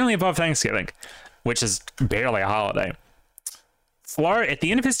certainly above Thanksgiving, which is barely a holiday. At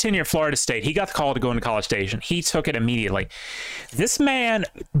the end of his tenure at Florida State, he got the call to go into College Station. He took it immediately. This man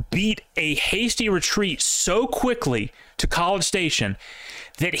beat a hasty retreat so quickly to College Station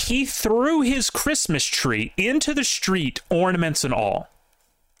that he threw his Christmas tree into the street, ornaments and all.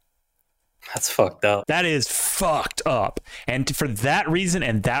 That's fucked up. That is fucked up. And for that reason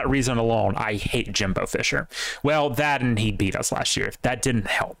and that reason alone, I hate Jimbo Fisher. Well, that and he beat us last year. That didn't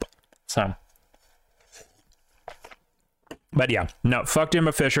help. So... But yeah, no, fuck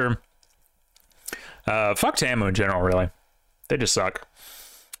Jimbo Fisher. Fuck Tamu in general, really. They just suck.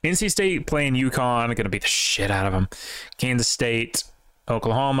 NC State playing UConn, gonna beat the shit out of them. Kansas State,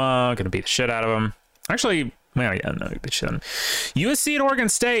 Oklahoma, gonna beat the shit out of them. Actually, well, yeah, no, beat the shit out of them. USC at Oregon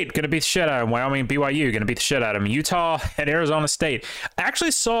State, gonna beat the shit out of them. Wyoming, BYU, gonna beat the shit out of them. Utah at Arizona State. I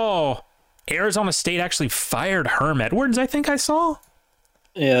actually saw Arizona State actually fired Herm Edwards, I think I saw.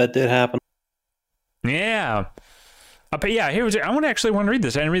 Yeah, it did happen. Yeah. But yeah, I want to read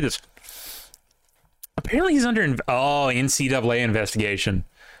this. I didn't read this. Apparently he's under NCAA investigation.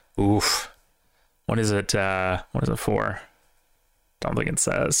 Oof. What is it? What is it for? Don't think it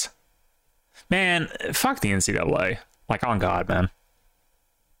says. Man, fuck the NCAA. Like, on God, man.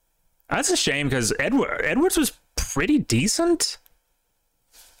 That's a shame because Edwards was pretty decent.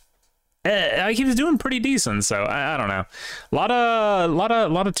 He was doing pretty decent, so I don't know. A lot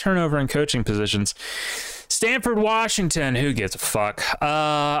of turnover in coaching positions. Stanford, Washington. Who gives a fuck?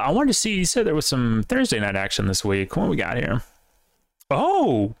 I wanted to see. You said there was some Thursday night action this week. What we got here?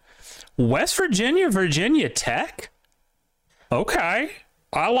 Oh, West Virginia, Virginia Tech. Okay,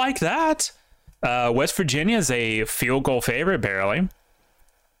 I like that. West Virginia is a field goal favorite, barely.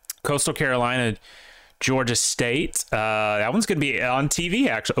 Coastal Carolina, Georgia State. That one's gonna be on TV.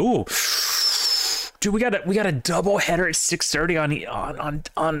 Actually, ooh. Dude, we got a double header at 6:30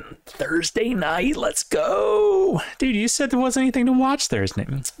 on Thursday night. Let's go, dude. You said there wasn't anything to watch Thursday.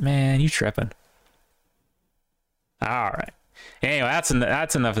 Man, you tripping? All right. Anyway, that's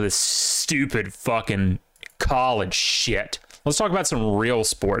enough of this stupid fucking college shit. Let's talk about some real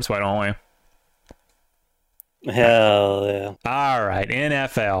sports, why don't we? Hell yeah! All right,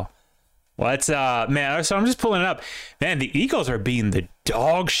 NFL. What's man? So I'm just pulling it up. Man, the Eagles are beating the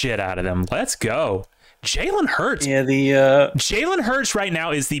dog shit out of them. Let's go. Jalen Hurts. Yeah, Jalen Hurts right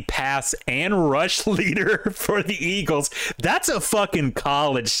now is the pass and rush leader for the Eagles. That's a fucking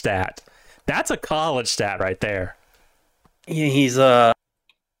college stat. That's a college stat right there. yeah, he's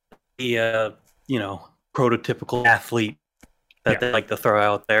prototypical athlete that they like to throw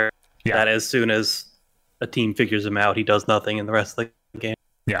out there. Yeah. That as soon as a team figures him out, he does nothing in the rest of the game.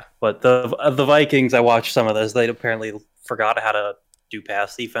 Yeah. But the Vikings, I watched some of this. They apparently forgot how to do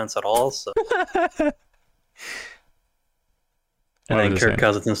pass defense at all. So. And then Kirk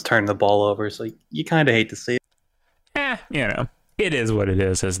Cousins turned the ball over, so you kind of hate to see it. It is what it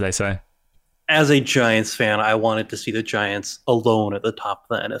is, as they say. As a Giants fan, I wanted to see the Giants alone at the top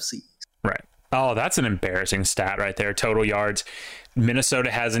of the NFC. Right. Oh, that's an embarrassing stat right there. Total yards.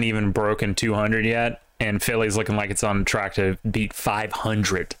 Minnesota hasn't even broken 200 yet, and Philly's looking like it's on track to beat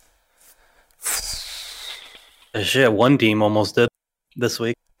 500. Shit, one team almost did this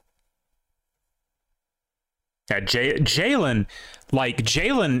week. Yeah, Jalen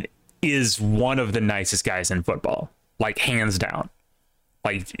is one of the nicest guys in football, like hands down.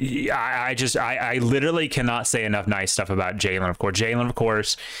 Like I literally cannot say enough nice stuff about Jalen. Of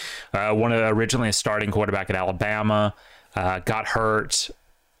course, originally a starting quarterback at Alabama, got hurt,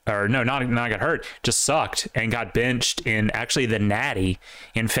 or no, not got hurt, just sucked and got benched in actually the Natty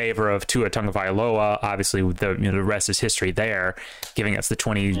in favor of Tua Tagovailoa. Obviously, the rest is history there, giving us the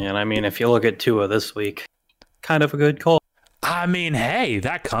 20. And I mean, if you look at Tua this week, kind of a good call. I mean, hey,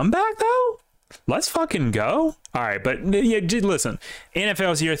 that comeback though, let's fucking go. All right, but yeah, listen,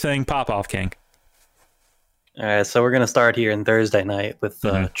 NFL's your thing. Pop off, King. All right, so we're gonna start here in Thursday night with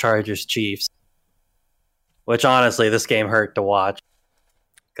the Chargers Chiefs, which honestly, this game hurt to watch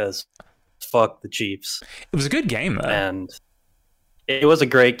because fuck the Chiefs. It was a good game though, and it was a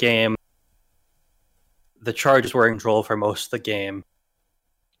great game. The Chargers were in control for most of the game,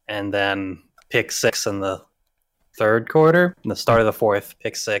 and then pick six in the third quarter, in the start of the fourth,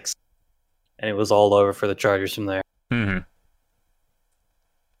 pick six, and it was all over for the Chargers from there. Mm-hmm.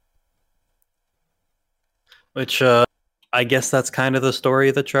 Which I guess that's kind of the story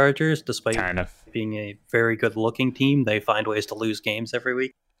of the Chargers. Despite being a very good-looking team, they find ways to lose games every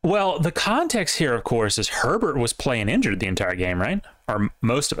week. Well, the context here, of course, is Herbert was playing injured the entire game, right? Or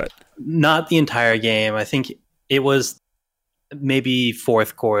most of it. Not the entire game. I think it was maybe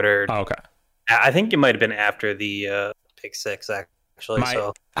fourth quarter. Oh, okay. I think it might have been after the pick six, actually.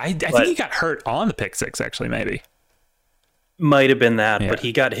 I think he got hurt on the pick six, actually, maybe. Might have been that, but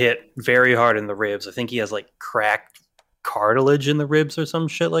he got hit very hard in the ribs. I think he has, like, cracked cartilage in the ribs or some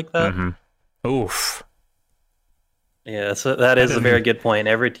shit like that. Mm-hmm. Oof. Yeah, so that is a very good point.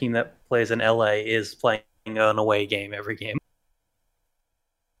 Every team that plays in LA is playing an away game every game.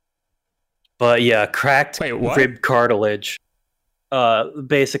 But yeah, cracked rib cartilage.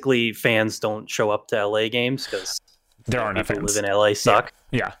 Basically, fans don't show up to LA games because there are no people fans. Live in LA suck.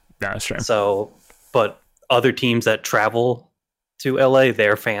 Yeah, that's true. So, but other teams that travel to LA,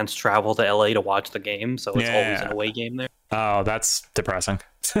 their fans travel to LA to watch the game, so it's always an away game there. Oh, that's depressing.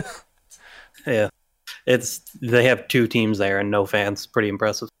 Yeah, they have two teams there and no fans. Pretty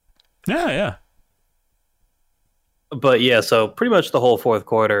impressive. Yeah. But yeah, so pretty much the whole fourth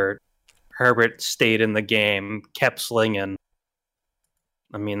quarter, Herbert stayed in the game, kept slinging.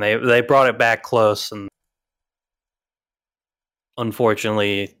 I mean, they brought it back close, and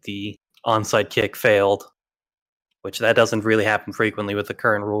unfortunately, the onside kick failed, which that doesn't really happen frequently with the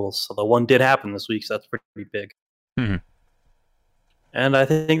current rules. So the one did happen this week, so that's pretty big. Mm-hmm. And I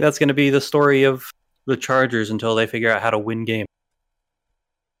think that's going to be the story of the Chargers until they figure out how to win games.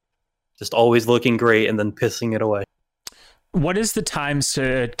 Just always looking great and then pissing it away. What is the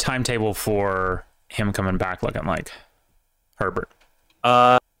timetable for him coming back looking like, Herbert?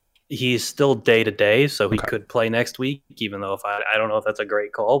 He's still day to day, so he could play next week, even though I don't know if that's a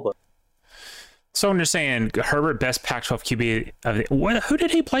great call, but. So I'm just saying, Herbert, best Pac-12 QB. Who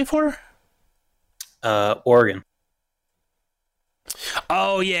did he play for? Oregon.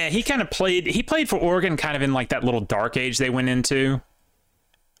 Oh yeah, he played for Oregon kind of in like that little dark age they went into,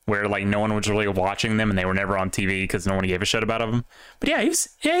 where like no one was really watching them and they were never on TV because no one gave a shit about them. But yeah, he was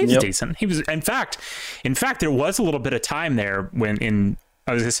decent. He was in fact there was a little bit of time there when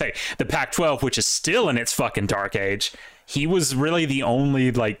I was gonna say the Pac-12, which is still in its fucking dark age. He was really the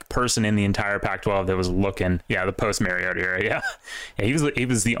only like person in the entire Pac-12 that was looking. Yeah, the post Mariota era. Yeah, he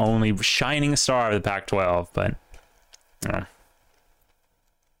was the only shining star of the Pac-12. But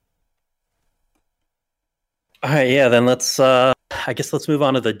all right, yeah. Then let's move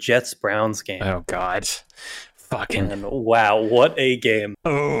on to the Jets-Browns game. Oh God, fucking wow, what a game!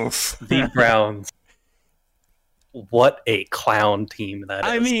 Oof. The Browns what a clown team that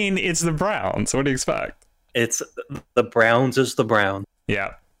is. I mean, it's the Browns. What do you expect? It's the Browns is the Browns.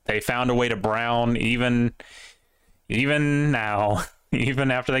 Yeah, they found a way to brown even now,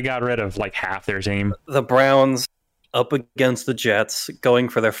 even after they got rid of like half their team. The Browns up against the Jets, going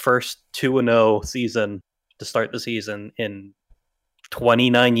for their first 2-0 season to start the season in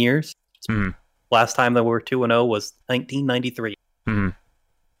 29 years. Last time they were 2-0 was 1993. It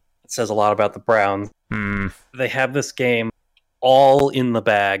says a lot about the Browns. They have this game all in the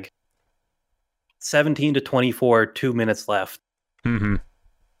bag. 17-24, 2 minutes left.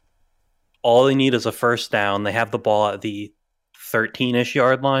 All they need is a first down. They have the ball at the 13-ish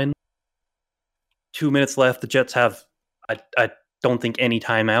yard line. 2 minutes left. The Jets have, I don't think, any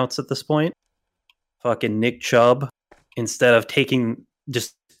timeouts at this point. Fucking Nick Chubb, instead of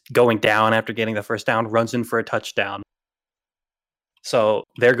just going down after getting the first down, runs in for a touchdown. So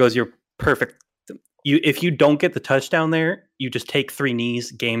there goes your perfect. If you don't get the touchdown there, you just take 3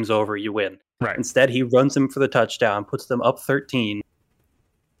 knees, game's over, you win. Right. Instead, he runs them for the touchdown, puts them up 13.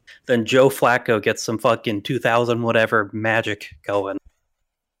 Then Joe Flacco gets some fucking 2000 whatever magic going.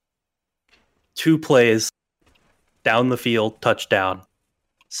 2 plays, down the field, touchdown,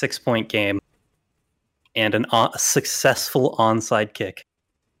 6-point game, and a successful onside kick.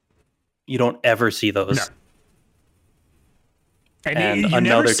 You don't ever see those. No. And you another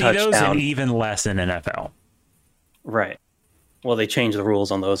never see touchdown. those, and even less in NFL. Right. Well, they changed the rules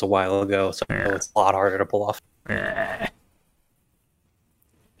on those a while ago, so it's a lot harder to pull off.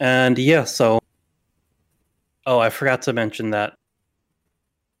 And yeah, so... Oh, I forgot to mention that.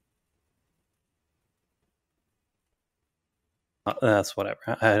 That's whatever.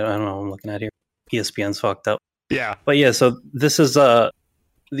 I don't know what I'm looking at here. ESPN's fucked up. Yeah. But yeah, so this is the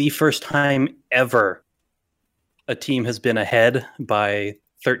first time ever a team has been ahead by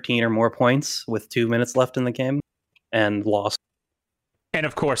 13 or more points with 2 minutes left in the game and lost. And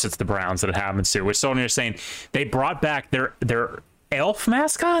of course, it's the Browns that it happens to. Which Sonia is saying they brought back their elf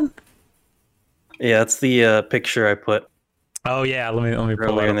mascot. Yeah, that's the picture I put. Oh yeah, let me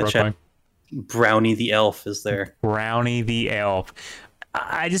pull it in up the chat. Brownie the elf is there. Brownie the elf.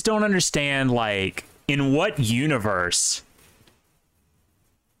 I just don't understand, like, in what universe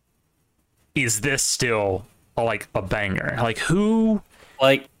is this still like a banger? Like, who?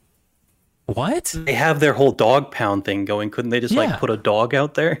 Like, what? They have their whole dog pound thing going. Couldn't they just like put a dog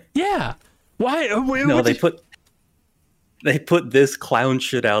out there? Yeah. Why? No, they put this clown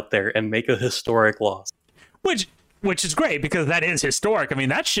shit out there and make a historic loss. Which is great, because that is historic. I mean,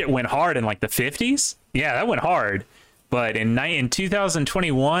 that shit went hard in like the 50s. Yeah, that went hard. But in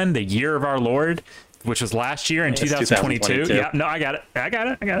 2021, the year of our Lord, which was last year in 2022. Yeah, no, I got it.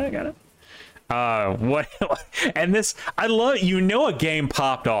 What? And this, I love, a game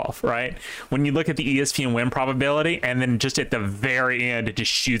popped off, right? When you look at the ESPN win probability, and then just at the very end, it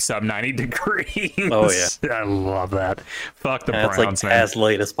just shoots up 90 degrees. Oh, yeah. I love that. Fuck the Browns, like, man. As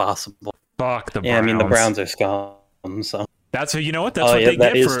late as possible. Fuck the Browns. Yeah, I mean, the Browns are scum, so. That's what, what? That's what they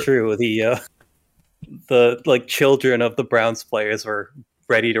that get is for... true. The like children of the Browns players were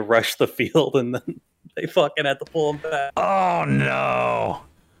ready to rush the field, and then they fucking had to pull them back. Oh no!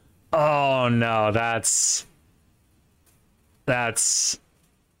 Oh no! That's not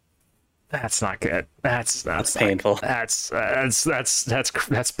good. That's painful. That's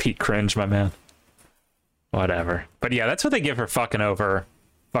peak cringe, my man. Whatever. But yeah, that's what they get for fucking over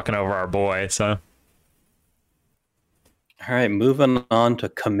our boy. So. All right, moving on to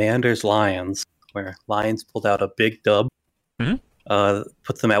Commanders Lions, where Lions pulled out a big dub.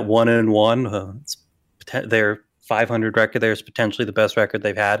 Puts them at 1-1. Their 500 record there is potentially the best record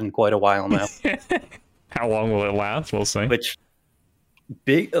they've had in quite a while now. How long will it last? We'll see.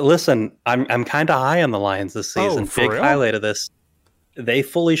 Listen, I'm kind of high on the Lions this season. Big real? highlight of this: they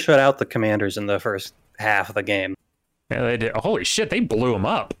fully shut out the Commanders in the first half of the game. Yeah, they did. Holy shit, they blew them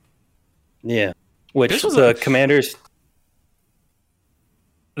up. Yeah, the Commanders.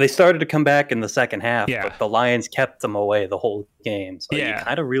 They started to come back in the second half, but the Lions kept them away the whole game. So you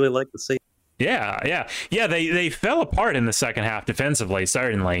kind of really like to see. Yeah. They fell apart in the second half defensively,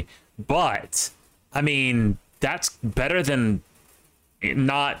 certainly. But, I mean, that's better than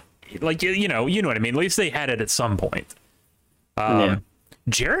not, like, you know what I mean? At least they had it at some point.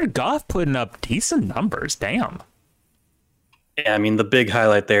 Jared Goff putting up decent numbers. Damn. Yeah, I mean, the big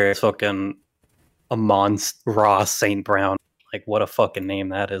highlight there is fucking Amon-Ra St. Brown. Like, what a fucking name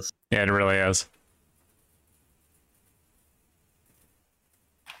that is. Yeah, it really is.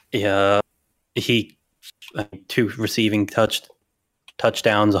 Yeah, he 2 receiving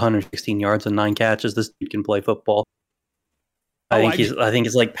touchdowns, 116 yards and 9 catches. This dude can play football. I think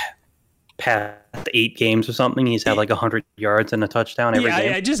he's like past 8 games or something, he's had like 100 yards and a touchdown every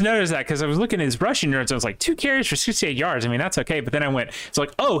game. I just noticed that because I was looking at his rushing yards. I was like, 2 carries for 68 yards. I mean, that's okay. But then I went, it's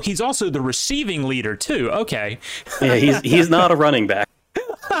like, oh, he's also the receiving leader too. Okay. Yeah, he's not a running back.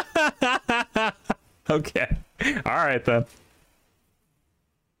 Okay. All right then.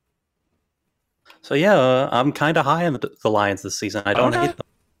 So yeah, I'm kind of high on the Lions this season. I don't hate them.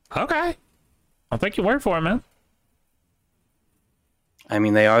 Okay. I'll take your word for it, man. I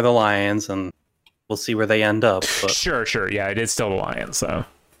mean, they are the Lions, and we'll see where they end up. But... Sure. Yeah, it is still the Lions, so.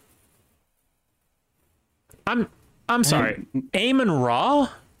 I'm sorry. Amon Ra?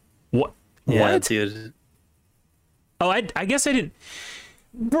 What? Yeah, what? Dude. Oh, I guess I didn't.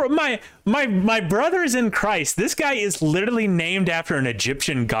 Bro, my brother's in Christ. This guy is literally named after an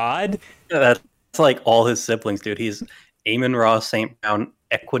Egyptian god. Yeah, that's like all his siblings, dude. He's Amon Ra St. Brown,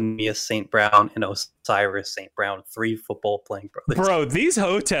 Equanius St. Brown, and Osiris St. Brown. 3 football playing brothers. Bro, these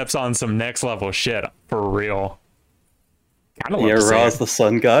Hotep's on some next level shit for real. Yeah, Ra's the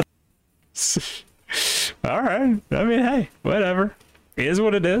sun god. All right. I mean, hey, whatever. It is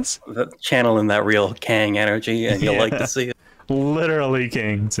what it is. Channeling that real Kang energy, and you'll like to see it. Literally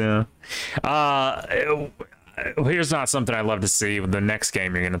kings, yeah. Here's not something I love to see with the next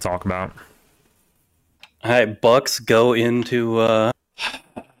game you're going to talk about. All right, Bucks go into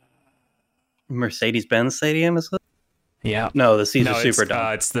Mercedes-Benz Stadium, is it? Yeah. No, the Caesar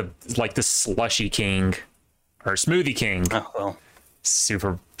Superdome. It's the Slushy King or Smoothie King. Oh well.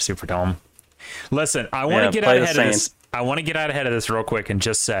 Superdome. Listen, I want to get out ahead of this. I want to get out ahead of this real quick and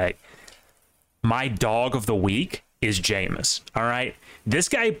just say, my dog of the week is Jameis. All right, this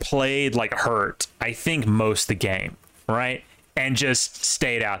guy played like hurt, I think, most of the game, right, and just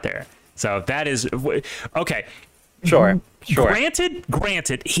stayed out there. So that is okay. Sure.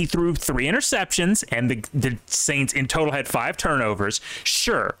 Granted, he threw 3 interceptions, and the Saints in total had 5 turnovers.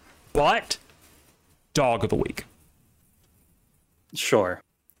 Sure, but dog of the week. Sure.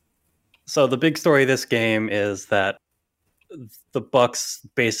 So the big story of this game is that the Bucks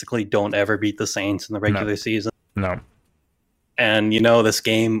basically don't ever beat the Saints in the regular season. No. And this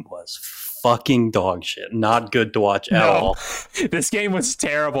game was fucking dog shit. Not good to watch at all. This game was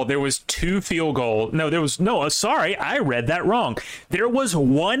terrible. There was 2 field goals. Sorry, I read that wrong. There was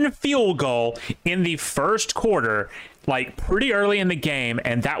 1 field goal in the first quarter, like pretty early in the game,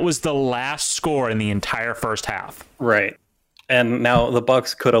 and that was the last score in the entire first half. Right. And now the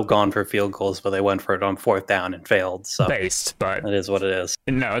Bucks could have gone for field goals, but they went for it on 4th down and failed. So based, but it is what it is.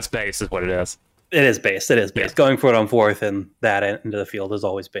 No, it's based is what it is. It is based. Yeah. Going for it on 4th and that end of the field is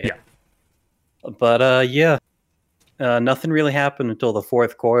always based. Yeah. But nothing really happened until the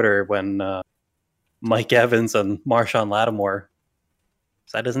 4th quarter when Mike Evans and Marshawn Lattimore,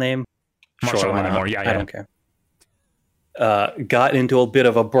 is that his name? Marshawn Lattimore, yeah. I don't care. Got into a bit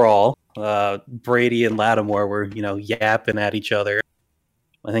of a brawl. Brady and Lattimore were, yapping at each other.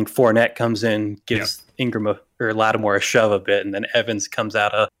 I think Fournette comes in, gives Ingram or Lattimore a shove a bit, and then Evans comes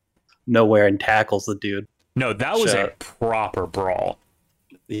out of nowhere and tackles the dude. No, that was a proper brawl.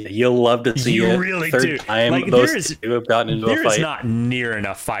 You'll love to see it. You really Third do. time those two have gotten into a fight. There is not near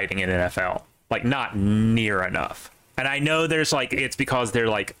enough fighting in NFL. Like, not near enough. And I know there's it's because they're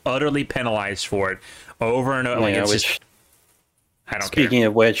utterly penalized for it over and over. Yeah, I don't Speaking care.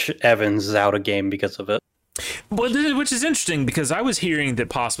 of which, Evans is out of game because of it. Well, which is interesting because I was hearing that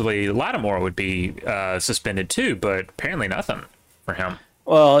possibly Lattimore would be suspended too, but apparently nothing for him.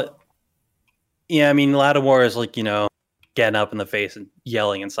 Well, yeah, I mean, Lattimore is getting up in the face and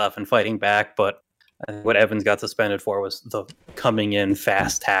yelling and stuff and fighting back, but what Evans got suspended for was the coming in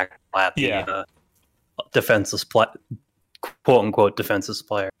fast tackle at the defenseless quote unquote defenseless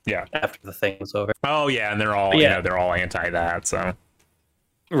player. Yeah. After the thing was over. Oh yeah, and they're all they're all anti that. So.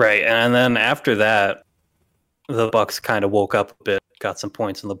 Right, and then after that, the Bucks kind of woke up a bit, got some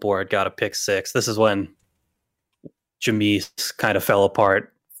points on the board, got a pick 6. This is when Jameis kind of fell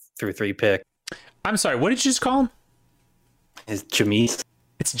apart through 3 pick. I'm sorry, what did you just call him? It's Jameis.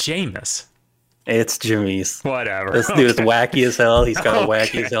 It's Jameis. It's Jameis. Whatever. This dude is wacky as hell. He's got a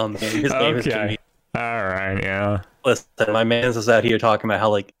wacky as hell name. His name is Jameis. All right, yeah. Listen, my man's is out here talking about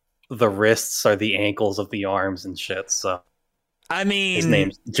how the wrists are the ankles of the arms and shit. So, I mean, his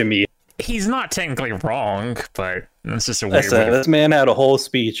name's Jameis. He's not technically wrong, but it's just a weird. This man had a whole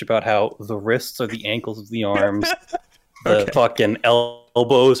speech about how the wrists are the ankles of the arms, the fucking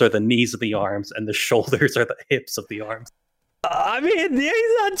elbows are the knees of the arms, and the shoulders are the hips of the arms. I mean,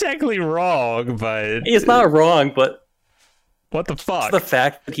 he's not technically wrong, but he's not wrong. But What the fuck? The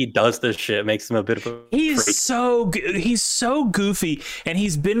fact that he does this shit makes him a bit of a He's freak. he's so goofy, and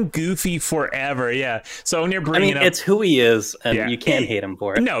he's been goofy forever. Yeah. So when you're bringing up, it's who he is, and Yeah. you can't hate him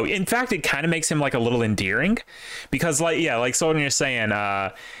for it. no, in fact, it kind of makes him like a little endearing, because so when you're saying,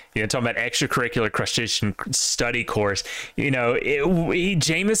 talking about extracurricular crustacean study course,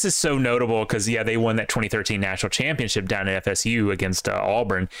 Jameis is so notable because they won that 2013 national championship down at FSU against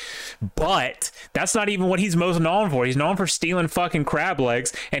Auburn, but that's not even what he's most known for. He's known for stealing fucking crab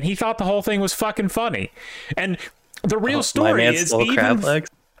legs, and he thought the whole thing was fucking funny. And the real story is even crab legs.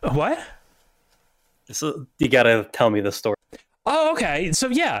 What? So you gotta tell me the story. Oh, okay. So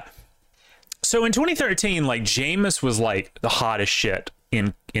yeah. So in 2013, like Jameis was like the hottest shit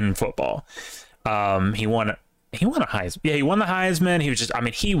in football. He won a Heisman. Yeah, he won the Heisman. He was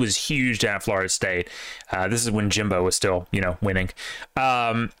he was huge down at Florida State. This is when Jimbo was still, winning.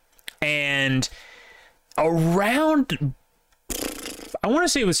 And around, I want to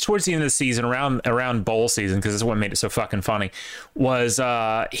say it was towards the end of the season, around bowl season, because this is what made it so fucking funny, was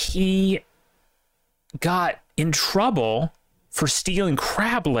he got in trouble for stealing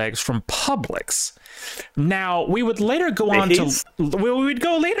crab legs from Publix. Now, we would later go on to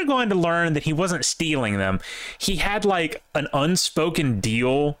learn that he wasn't stealing them. He had like an unspoken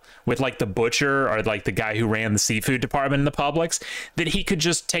deal with like the butcher or like the guy who ran the seafood department in the Publix that he could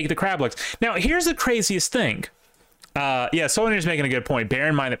just take the crab legs. Now, here's the craziest thing. Solander's making a good point. Bear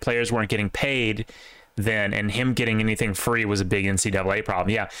in mind that players weren't getting paid then, and him getting anything free was a big NCAA problem.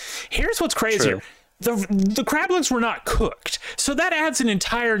 Yeah. Here's what's crazier. True. The crab legs were not cooked, so that adds an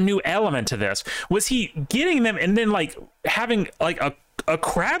entire new element to this. Was he getting them and then like having like a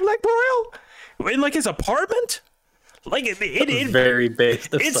crab leg broil in like his apartment? Like it very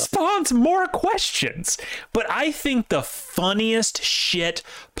basic. It spawns more questions. But I think the funniest shit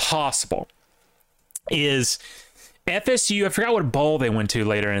possible is FSU. I forgot what bowl they went to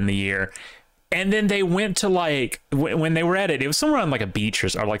later in the year. And then they went to like, when they were at it, it was somewhere on like a beach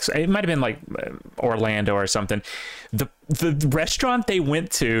or like, it might have been like Orlando or something. The restaurant they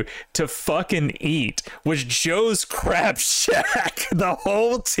went to fucking eat was Joe's Crab Shack. The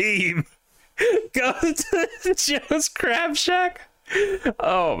whole team goes to Joe's Crab Shack.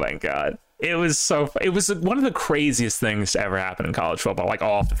 Oh my God. It was one of the craziest things to ever happen in college football, like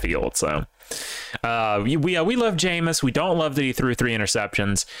off the field. So we love Jameis. We don't love that he threw 3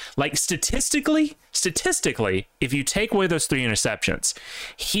 interceptions. Like statistically, if you take away those 3 interceptions,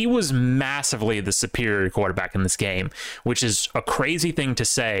 he was massively the superior quarterback in this game, which is a crazy thing to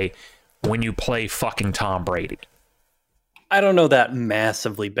say when you play fucking Tom Brady. I don't know that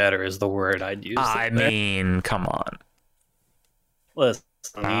massively better is the word I'd use. I mean, come on. Listen,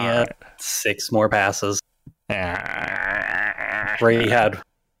 he had 6 more passes. Brady had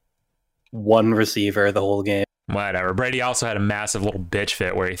 1 receiver the whole game. Whatever. Brady also had a massive little bitch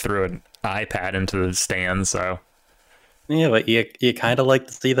fit where he threw an iPad into the stands. So yeah, but you kind of like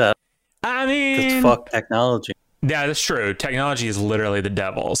to see that. I mean, just fuck technology. Yeah, that's true. Technology is literally the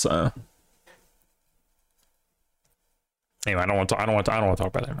devil. So anyway, I don't want to talk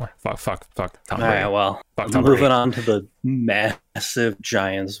about that anymore. Fuck. All right, well, moving on to the massive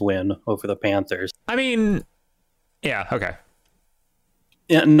Giants win over the Panthers. I mean, yeah, okay.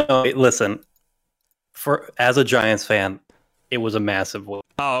 Yeah, no, listen. As a Giants fan, it was a massive win.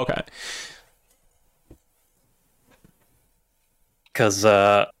 Oh, okay. Because,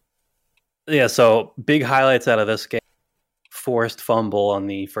 so big highlights out of this game. Forced fumble on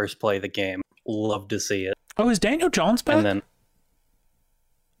the first play of the game. Love to see it. Oh, is Daniel Jones back? And then,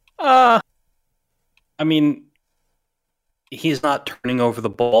 I mean, he's not turning over the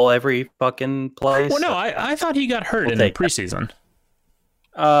ball every fucking play. Well, no, I thought he got hurt in the preseason.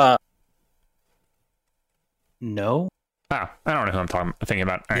 No. Oh, I don't know who I'm thinking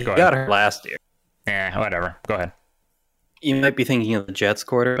about. All right, he go got ahead. hurt last year. Yeah, whatever. Go ahead. You might be thinking of the Jets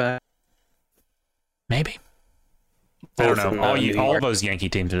quarterback. Maybe. I don't know. All those Yankee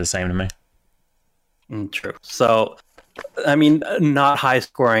teams are the same to me. True. So, I mean, not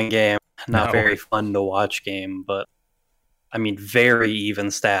high-scoring game, not very fun to watch game, but, I mean, very even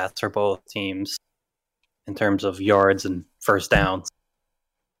stats for both teams in terms of yards and first downs.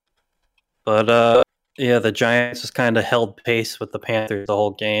 But, yeah, the Giants just kind of held pace with the Panthers the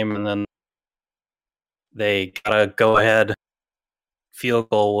whole game, and then they got a go-ahead field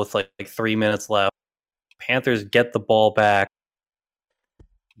goal with like 3 minutes left. Panthers get the ball back,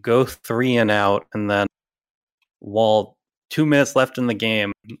 go 3 and out, and then while 2 minutes left in the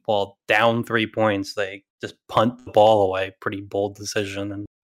game, while down 3 points, they just punt the ball away. Pretty bold decision, and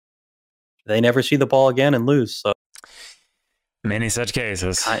they never see the ball again and lose. So many such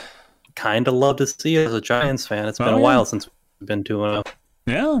cases. Kind of love to see it as a Giants fan. It's been a while since been 2-0.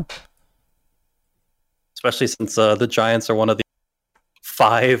 Yeah. Especially since the Giants are one of the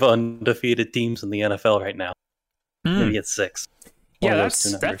 5 undefeated teams in the NFL right now. Maybe it's 6. Yeah,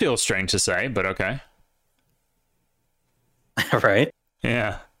 that feels strange to say, but okay. Right?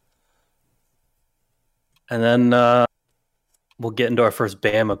 Yeah. And then we'll get into our first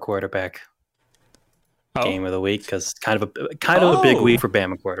Bama quarterback game of the week, because kind of a big week for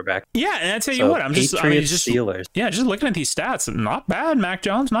Bama quarterback. Yeah, and I tell you what, Steelers. Yeah, just looking at these stats, not bad, Mac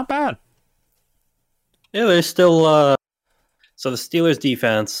Jones, not bad. Yeah, there's still so the Steelers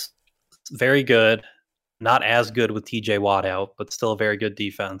defense, very good. Not as good with TJ Watt out, but still a very good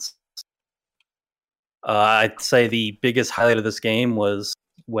defense. I'd say the biggest highlight of this game was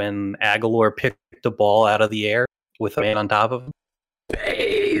when Aguilar picked the ball out of the air with a man on top of him.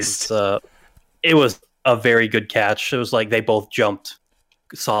 It was a very good catch. It was like they both jumped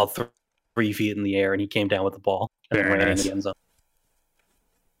solid 3 feet in the air, and he came down with the ball and ran into the end zone.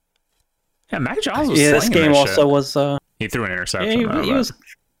 Yeah, Mac Jones was this game also was... he threw an interception. Yeah, he was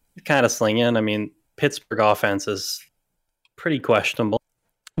kind of slinging. I mean, Pittsburgh offense is pretty questionable.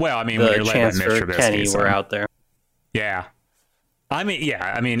 Well, I mean, the Chancellor Kenny were out there. Yeah.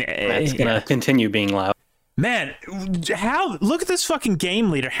 It's going to continue being loud. Man, look at this fucking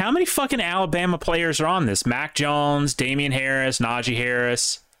game leader. How many fucking Alabama players are on this? Mac Jones, Damian Harris, Najee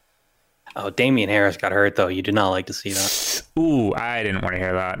Harris. Oh, Damian Harris got hurt, though. You did not like to see that. Ooh, I didn't want to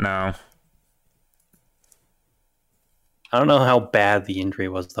hear that, no. I don't know how bad the injury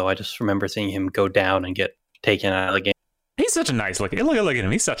was, though. I just remember seeing him go down and get taken out of the game. He's such a nice looking... Look at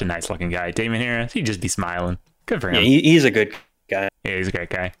him. He's such a nice looking guy. Damian Harris, he'd just be smiling. Good for him. Yeah, he's a good guy. Yeah, he's a great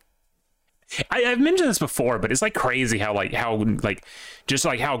guy. I've mentioned this before, but it's like crazy how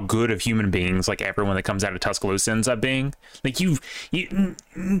good of human beings like everyone that comes out of Tuscaloosa ends up being. Like you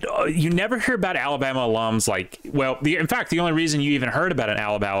never hear about Alabama alums in fact, the only reason you even heard about an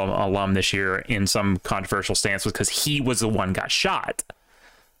Alabama alum this year in some controversial stance was because he was the one who got shot.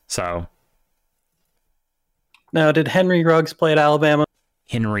 So now, did Henry Ruggs play at Alabama?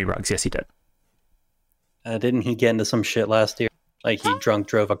 Henry Ruggs, yes, he did. Didn't he get into some shit last year? Like he drunk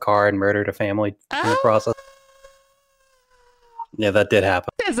drove a car and murdered a family in the process. Yeah, that did happen.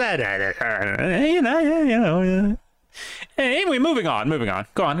 Anyway, moving on.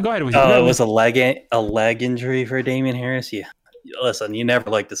 Go ahead. It was a leg injury for Damian Harris. Yeah, listen, you never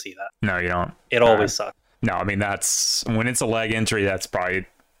like to see that. No, you don't. It always sucks. No, I mean that's when it's a leg injury. That's probably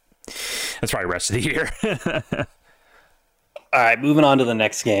rest of the year. All right, moving on to the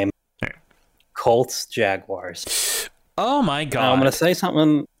next game. Colts Jaguars. Oh my god! Now, I'm gonna say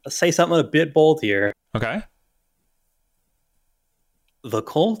something a bit bold here. Okay. The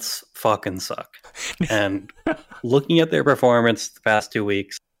Colts fucking suck, and looking at their performance the past 2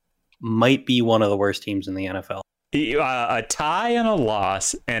 weeks, might be one of the worst teams in the NFL. A tie and a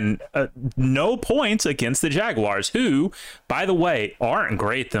loss, and no points against the Jaguars, who, by the way, aren't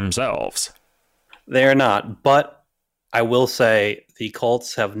great themselves. They're not, but I will say the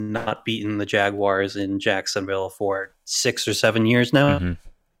Colts have not beaten the Jaguars in Jacksonville for 6 or 7 years now. Mm-hmm.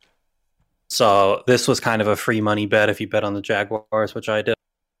 So this was kind of a free money bet if you bet on the Jaguars, which I did.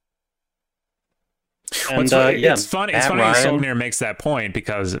 And, it's funny Solnier makes that point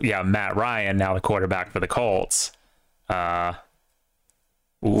because, Matt Ryan, now the quarterback for the Colts.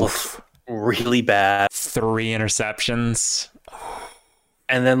 Looks really bad. 3 interceptions.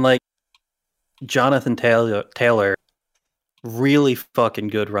 And then, Jonathan Taylor, really fucking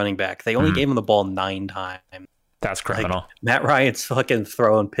good running back. They only gave him the ball 9 times. That's criminal. Matt Ryan's fucking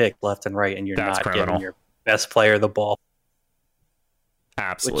throwing picks left and right, and you're not giving your best player the ball.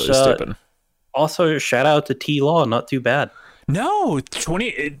 Absolutely stupid. Also, shout out to T. Law, not too bad. No,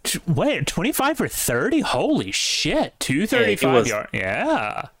 25 for 30? Holy shit. 235 yards.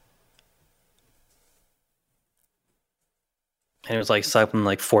 Yeah. And it was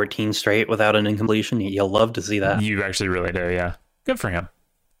something 14 straight without an incompletion. You'll love to see that. You actually really do, yeah. Good for him.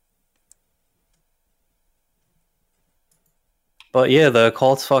 But yeah, the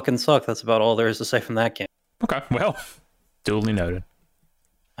Colts fucking suck. That's about all there is to say from that game. Okay, well, duly noted.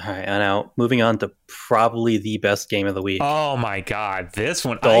 All right, and now moving on to probably the best game of the week. Oh my god, this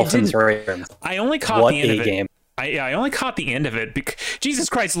one! Dolphins Ravens. I only caught the end of it. Game. I only caught the end of it because Jesus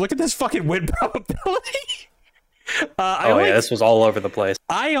Christ, look at this fucking win probability. This was all over the place.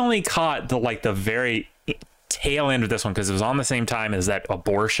 I only caught the very tail end of this one because it was on the same time as that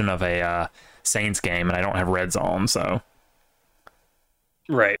abortion of a Saints game, and I don't have Red Zone, so.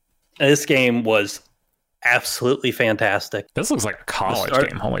 Right. This game was absolutely fantastic. This looks like a college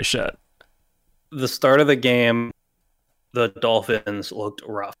game. Holy shit. The start of the game, the Dolphins looked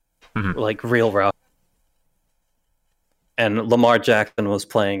rough. Mm-hmm. Real rough. And Lamar Jackson was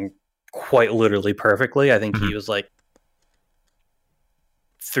playing quite literally perfectly. I think he was like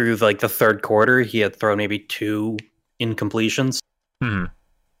through like the third quarter, he had thrown maybe 2 incompletions,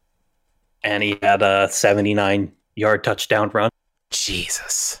 and he had a 79-yard touchdown run.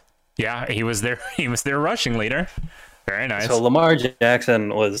 Jesus. Yeah, he was their rushing leader. Very nice. So Lamar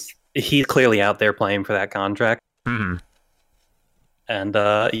Jackson he's clearly out there playing for that contract. And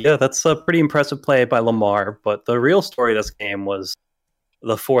yeah, that's a pretty impressive play by Lamar. But the real story of this game was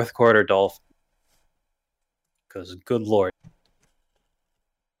the fourth quarter Dolphins. Because good lord.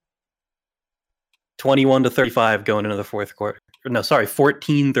 21-35 going into the fourth quarter. No, sorry,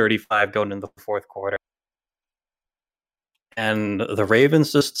 14-35 going into the fourth quarter. And the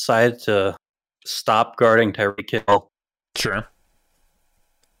Ravens just decided to stop guarding Tyreek Hill. Sure.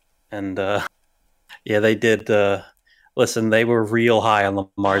 And yeah, they did. Listen, they were real high on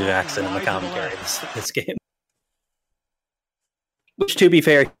Lamar Jackson in the commentary this game. Which, to be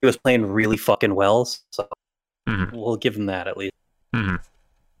fair, he was playing really fucking well, so we'll give him that at least.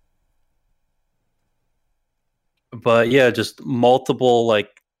 But yeah, just multiple,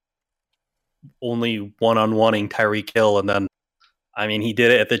 like, only one-on-oneing Tyreek Hill, and then, I mean, he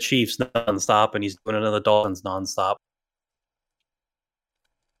did it at the Chiefs nonstop, and he's doing it at the Dolphins nonstop.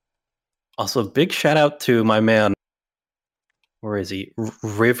 Also, big shout out to my man. Where is he?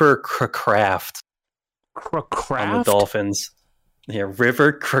 River Kraft. On the Dolphins. Yeah,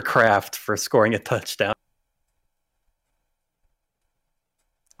 River Kraft for scoring a touchdown.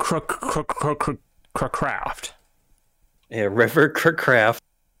 Kraft. Yeah, River Kraft.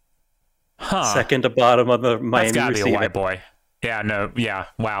 Second to bottom of the Miami That's gotta receiver. be a white boy. Yeah, no, yeah,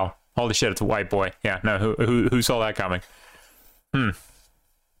 wow. Holy shit, it's a white boy. Yeah, no, who saw that coming?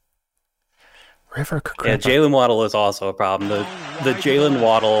 River Kraft. Yeah, Jalen Waddle is also a problem. The Jalen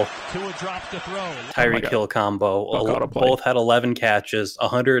Waddle Tyreek Hill combo both had 11 catches,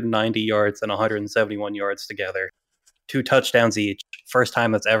 190 yards, and 171 yards together. 2 touchdowns each. First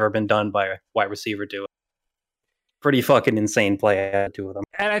time that's ever been done by a wide receiver doing. Pretty fucking insane play I had 2 of them.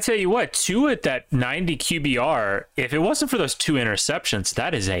 And I tell you what, 2 at that 90 QBR, if it wasn't for those 2 interceptions,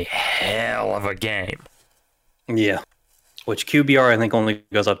 that is a hell of a game. Yeah. Which QBR I think only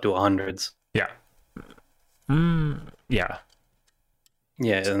goes up to 100s. Yeah. Yeah.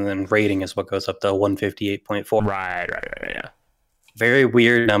 Yeah, and then rating is what goes up to 158.4. Right, yeah. Very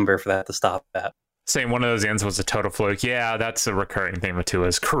weird number for that to stop at. Saying one of those ends was a total fluke. Yeah, that's a recurring theme of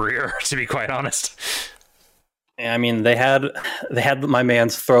Tua's career, to be quite honest. I mean, they had my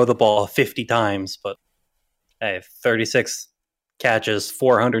man's throw the ball 50 times, but hey, 36 catches,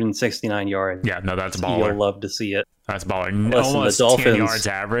 469 yards. Yeah, no, that's baller. You'll love to see it. That's baller. Listen, almost the Dolphins, 10 yards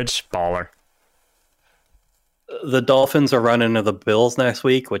average, baller. The Dolphins are running into the Bills next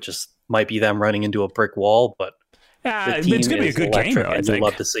week, which might be them running into a brick wall, but yeah, it's going to be a good game, though, I think. You'll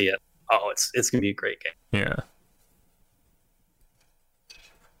love to see it. Oh, it's going to be a great game. Yeah.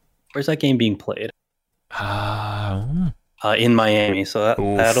 Where's that game being played? In Miami, so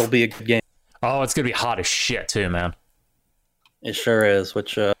that'll be a good game. Oh, it's going to be hot as shit, too, man. It sure is,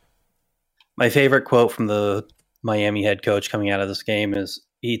 which my favorite quote from the Miami head coach coming out of this game is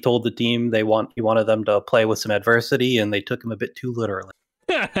he told the team he wanted them to play with some adversity, and they took him a bit too literally.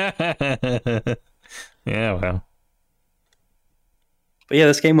 Yeah, well. But yeah,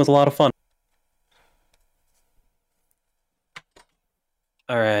 this game was a lot of fun.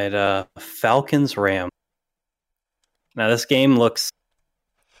 All right, Falcons-Rams. Now, this game looks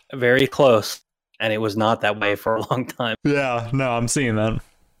very close, and it was not that way for a long time. Yeah, no, I'm seeing that.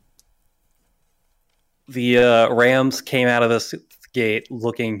 The Rams came out of this gate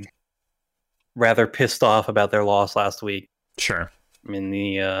looking rather pissed off about their loss last week. Sure. I mean,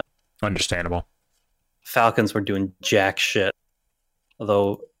 the understandable Falcons were doing jack shit,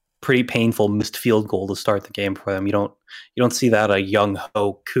 although pretty painful missed field goal to start the game for them. You don't see that a young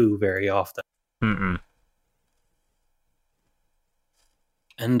ho coup very often.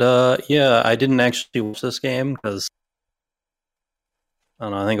 And yeah, I didn't actually watch this game because I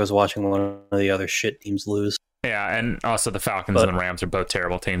don't know. I think I was watching one of the other shit teams lose. Yeah, and also the Falcons and the Rams are both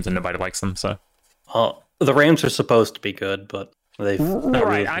terrible teams, and nobody likes them. So, the Rams are supposed to be good, but they've not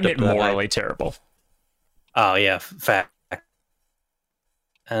really I meant morally terrible. Oh yeah, fact.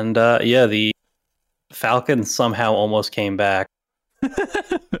 And yeah, the Falcons somehow almost came back,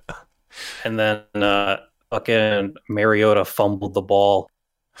 and then fucking Mariota fumbled the ball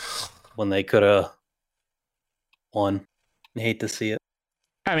when they could have won. I hate to see it.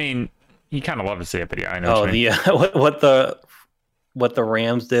 I mean, you kind of love to see it, but yeah, I know. What the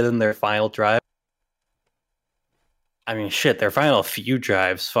Rams did in their final drive. I mean, shit, their final few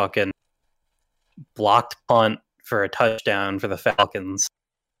drives, fucking blocked punt, for a touchdown for the Falcons,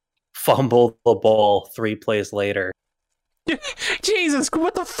 fumbled the ball 3 plays later. Jesus,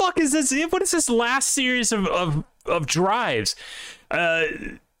 what the fuck is this? What is this last series of drives?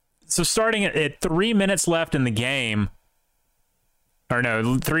 So starting at 3 minutes left in the game, or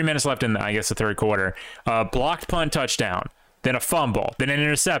no, 3 minutes left in, I guess, the third quarter, blocked punt touchdown, then a fumble, then an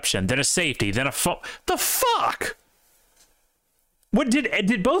interception, then a safety, then a the fuck? What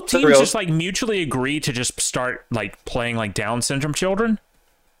did both teams just like mutually agree to just start like playing like Down syndrome children?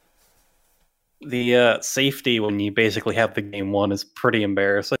 The safety when you basically have the game won is pretty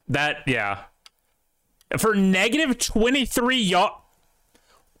embarrassing. That, yeah. For negative 23 yards.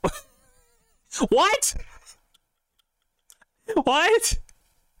 What? What?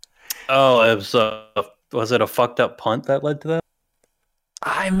 Oh, it was it a fucked up punt that led to that?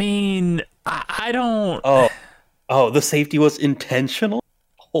 I mean, I don't... Oh, the safety was intentional?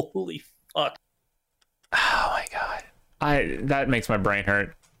 Holy fuck. Oh my god. That makes my brain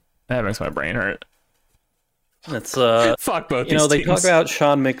hurt. That makes my brain hurt. It's fuck both these you know, they teams. talk about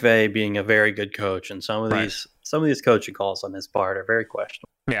Sean McVay being a very good coach, and some of these coaching calls on his part are very questionable.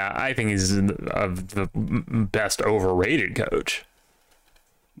 Yeah, I think he's the best overrated coach.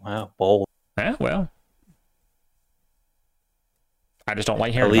 Wow, bold. Yeah, well, I just don't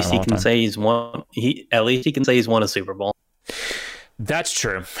like hearing. At least about he it all can the say he's won. At least he can say he's won a Super Bowl. That's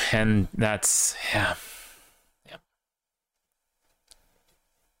true, and that's yeah.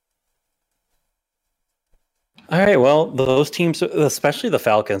 All right, well, those teams, especially the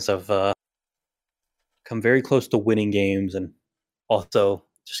Falcons, have come very close to winning games and also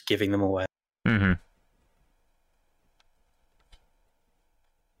just giving them away. Mm-hmm.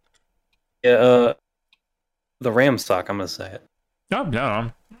 Yeah, the Rams suck. I'm gonna say it. No,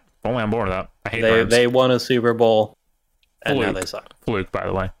 I'm fully on board with that. I hate the Rams. They won a Super Bowl, and now they suck. Fluke, by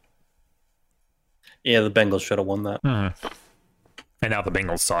the way. Yeah, the Bengals should have won that. Mm-hmm. And now the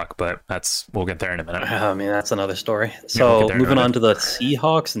Bengals suck, but we'll get there in a minute. I mean, that's another story. So moving on to the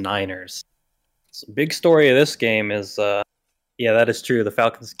Seahawks-Niners. So big story of this game is, yeah, that is true. The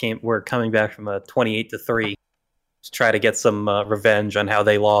Falcons were coming back from a 28-3 to try to get some revenge on how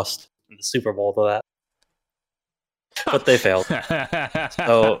they lost in the Super Bowl to that. But they failed.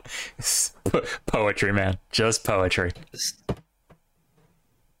 So poetry, man. Just poetry.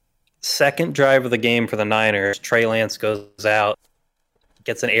 Second drive of the game for the Niners, Trey Lance goes out,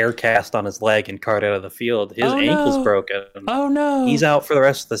 gets an air cast on his leg and carted out of the field. His ankle's broken. Oh, no. He's out for the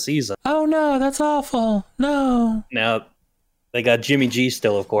rest of the season. Oh, no. That's awful. No. Now, they got Jimmy G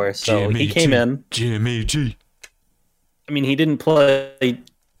still, of course. So he came in. Jimmy G. I mean, he didn't play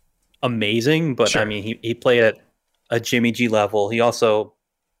amazing, but sure. I mean, he played at a Jimmy G level. He also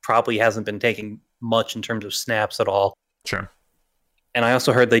probably hasn't been taking much in terms of snaps at all. Sure. And I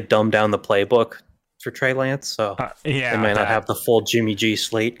also heard they dumbed down the playbook for Trey Lance, so they might not have the full Jimmy G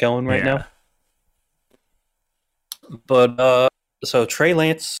slate going right now. But so Trey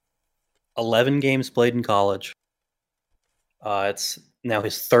Lance, 11 games played in college. It's now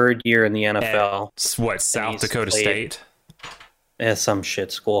his third year in the NFL. It's what, South Dakota State? Yeah, some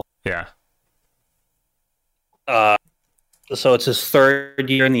shit school. Yeah. So it's his third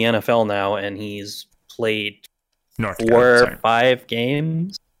year in the NFL now, and he's played North 4 Dakota, or 5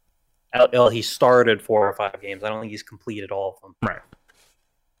 games. Well, he started 4 or 5 games. I don't think he's completed all of them. Right.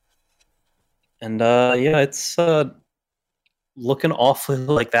 And yeah, it's looking awfully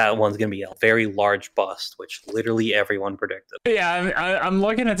like that one's going to be a very large bust, which literally everyone predicted. Yeah, I'm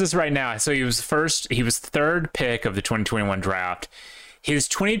looking at this right now. So he was third pick of the 2021 draft. His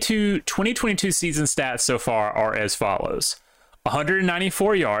 2022 season stats so far are as follows: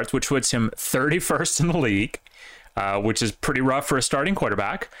 194 yards, which puts him 31st in the league, which is pretty rough for a starting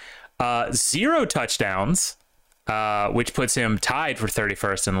quarterback. 0 touchdowns, which puts him tied for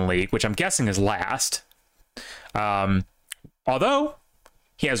 31st in the league, which I'm guessing is last. Although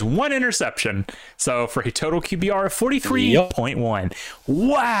he has 1 interception, so for a total QBR of 43.1. Yep.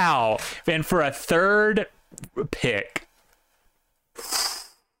 Wow! And for a third pick.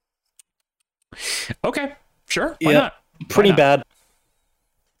 Okay, sure. Why not? Pretty bad.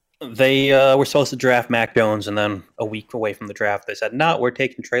 They were supposed to draft Mac Jones, and then a week away from the draft, they said, "No, we're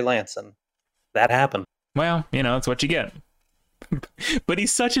taking Trey Lance," and that happened. Well, it's what you get. But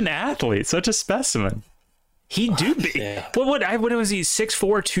he's such an athlete, such a specimen. He do be. Yeah. What was he?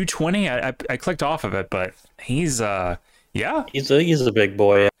 6'4", 220? I clicked off of it, but he's yeah. He's a big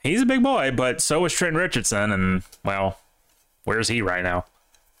boy. He's a big boy, but so was Trent Richardson, and well, where's he right now?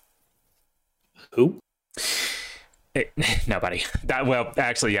 Who? Nobody.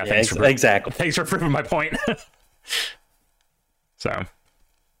 Actually, yeah. Exactly. Thanks for proving my point. So,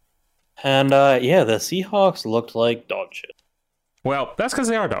 And yeah, the Seahawks looked like dog shit. Well, that's because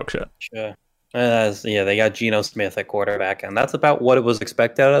they are dog shit. Sure. Yeah, they got Geno Smith at quarterback, and that's about what it was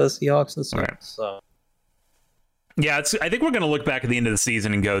expected out of the Seahawks this year. Right. So Yeah, I think we're going to look back at the end of the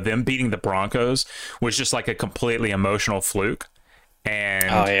season and go, them beating the Broncos was just like a completely emotional fluke. And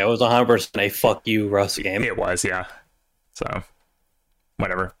oh yeah, it was 100% a fuck you Russ game. It was, yeah. So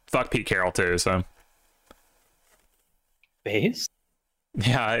whatever. Fuck Pete Carroll too. So Base.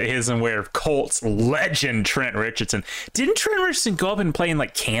 yeah, his and where Colts legend Trent Richardson. Didn't Trent Richardson go up and play in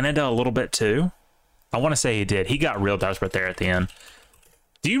like Canada a little bit too? I want to say he did. He got real desperate there at the end.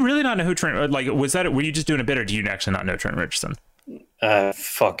 Do you really not know who Trent? Like, were you just doing a bit, or do you actually not know Trent Richardson?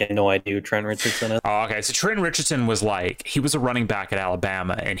 Fucking no idea who Trent Richardson is. Oh, okay. So Trent Richardson was like, he was a running back at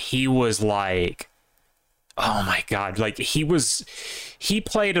Alabama, and he was like, oh my God, like he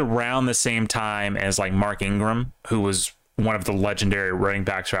played around the same time as like Mark Ingram, who was one of the legendary running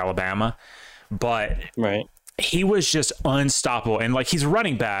backs for Alabama, but right. He was just unstoppable. And like, he's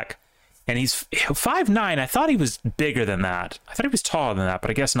running back and he's 5'9". I thought he was bigger than that. I thought he was taller than that, but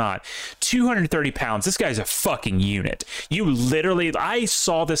I guess not. 230 pounds. This guy's a fucking unit. You literally, I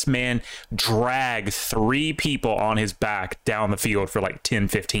saw this man drag 3 people on his back down the field for like 10,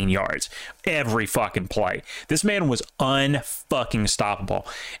 15 yards every fucking play. This man was unfucking stoppable.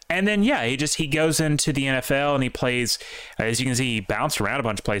 And then, yeah, he goes into the NFL and he plays, as you can see, he bounced around a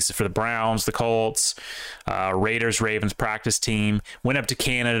bunch of places for the Browns, the Colts, Raiders, Ravens practice team, went up to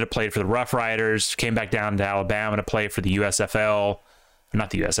Canada to play for the Rough Riders, came back down to Alabama to play for the USFL, not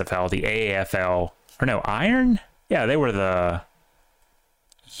the USFL, the AAFL, or no, Iron? Yeah, they were the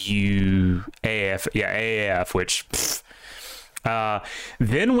AAF, yeah, AAF, which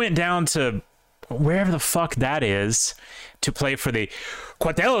then went down to wherever the fuck that is to play for the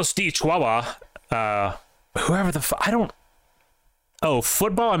Cuartelos de Chihuahua, whoever the fuck, I don't, oh,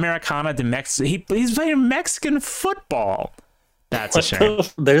 Football Americana de Mexico, he's playing Mexican football. That's a shame.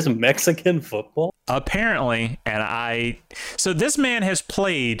 There's Mexican football? Apparently, so this man has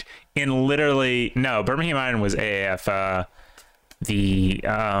played in literally, no, Birmingham Iron was AAF,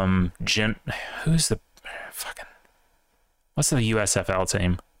 who's the fucking, what's the USFL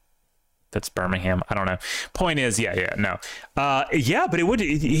team? That's Birmingham. I don't know. Point is, no. Yeah, but it would,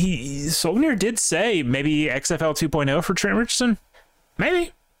 Solnier did say maybe XFL 2.0 for Trent Richardson.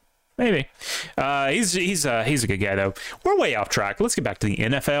 Maybe. He's a good guy though. We're way off track. Let's get back to the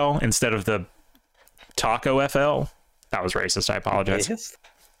NFL instead of the Taco FL. That was racist. I apologize. Yes.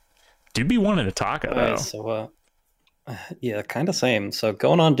 Dude be wanting a taco though. Right, so yeah, kind of same. So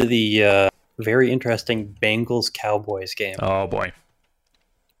going on to the very interesting Bengals Cowboys game. Oh boy.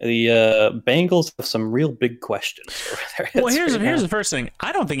 The Bengals have some real big questions over there. Well, here's the first thing.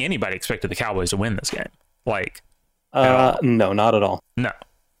 I don't think anybody expected the Cowboys to win this game. Like, no, not at all. No.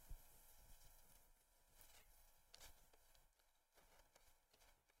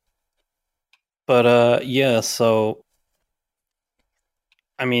 But yeah, so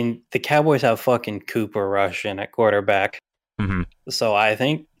I mean, the Cowboys have fucking Cooper Rush in at quarterback. Mm-hmm. So I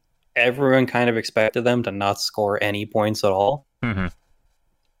think everyone kind of expected them to not score any points at all. Mm-hmm.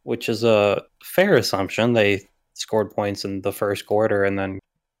 Which is a fair assumption. They scored points in the first quarter and then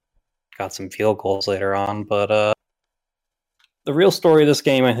got some field goals later on. But the real story of this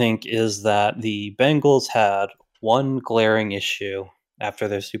game, I think, is that the Bengals had one glaring issue after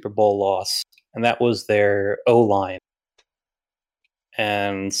their Super Bowl loss, and that was their O-line.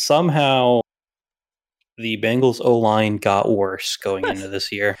 And somehow the Bengals O-line got worse going into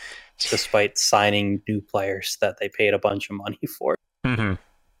this year, despite signing new players that they paid a bunch of money for. Mm-hmm.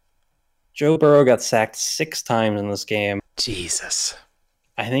 Joe Burrow got sacked 6 times in this game. Jesus.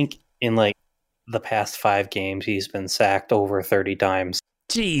 I think in like the past 5 games, he's been sacked over 30 times.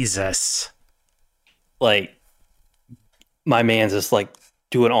 Jesus. Like, my man's just like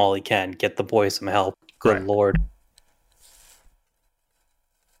doing all he can. Get the boys some help. Good right. Lord.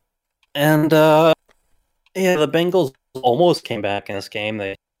 And yeah, the Bengals almost came back in this game.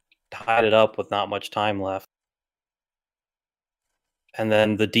 They tied it up with not much time left. And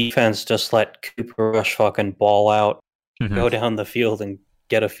then the defense just let Cooper Rush fucking ball out, go down the field, and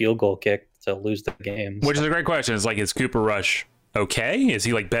get a field goal kick to lose the game. Which is a great question. It's like, is Cooper Rush okay? Is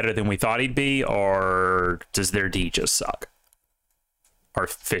he like better than we thought he'd be? Or does their D just suck? Or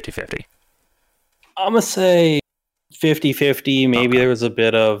 50-50? I'm going to say 50-50. Maybe there was a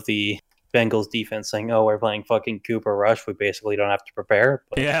bit of the Bengals defense saying, oh, we're playing fucking Cooper Rush. We basically don't have to prepare.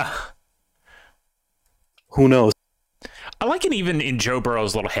 But yeah. Who knows? I like it even in Joe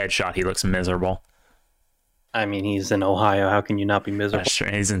Burrow's little headshot. He looks miserable. I mean, he's in Ohio. How can you not be miserable? That's true.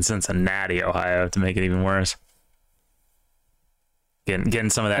 He's in Cincinnati, Ohio, to make it even worse. Getting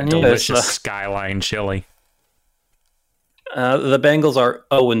some of that And delicious skyline chili. The Bengals are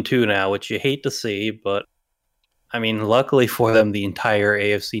 0-2 now, which you hate to see, but I mean, luckily for them, the entire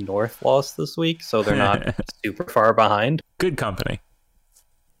AFC North lost this week, so they're not super far behind. Good company.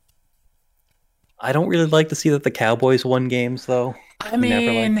 I don't really like to see that the Cowboys won games, though. I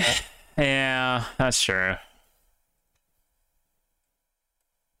mean, yeah, that's true.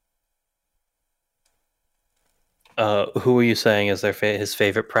 Who are you saying is his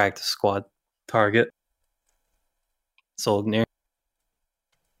favorite practice squad target? Solgner.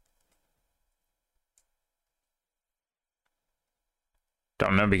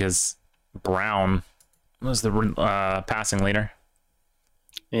 Don't know because Brown was the passing leader.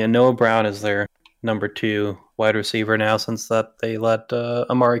 Yeah, Noah Brown is their number 2 wide receiver now since that they let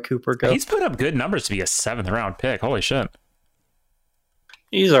Amari Cooper go. He's put up good numbers to be a 7th-round pick. Holy shit.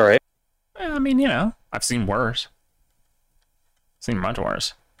 He's all right. I mean, I've seen worse. Seen much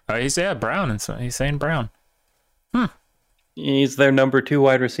worse. He's Brown, and so he's saying Brown. He's their number 2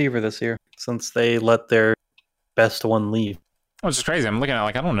 wide receiver this year since they let their best one leave. Which is crazy. I'm looking at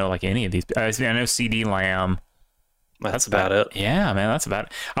I don't know any of these. I know CD Lamb. That's about it. Yeah, man, that's about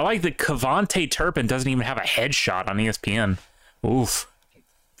it. I like that Cavante Turpin doesn't even have a headshot on ESPN. Oof.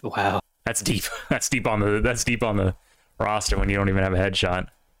 Wow. That's deep. That's deep on the roster when you don't even have a headshot.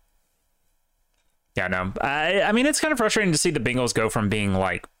 Yeah, no. I mean, it's kind of frustrating to see the Bengals go from being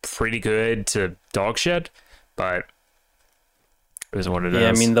pretty good to dog shit, but it is what it is. Yeah,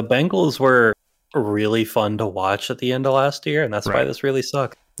 I mean, the Bengals were really fun to watch at the end of last year, and that's why this really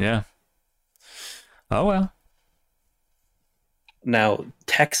sucked. Yeah. Oh, well. Now,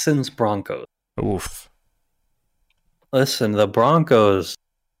 Texans Broncos. Oof. Listen, the Broncos,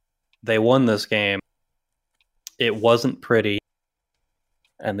 they won this game. It wasn't pretty.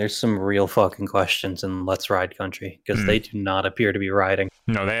 And there's some real fucking questions in Let's Ride country because they do not appear to be riding.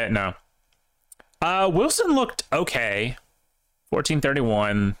 No. Wilson looked okay.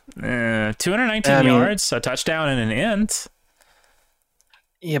 1431, 219 yards, a touchdown, and an int.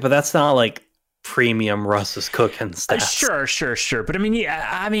 Yeah, but that's not premium Russ's cooking stats. Sure. But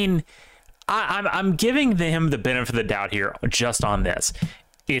I mean, I'm giving him the benefit of the doubt here just on this.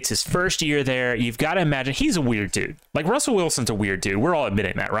 It's his first year there. You've got to imagine he's a weird dude. Russell Wilson's a weird dude. We're all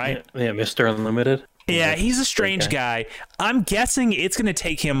admitting that, right? Yeah, Mr. Unlimited. Yeah, he's a strange guy. I'm guessing it's going to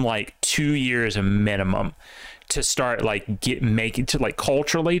take him 2 years minimum to start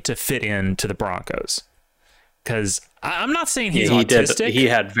culturally to fit into the Broncos. Because I'm not saying he's autistic. He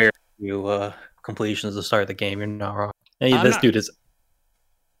had very few completions to start the game. You're not wrong. Dude is.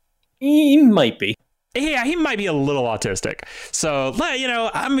 He might be. Yeah, he might be a little autistic. So,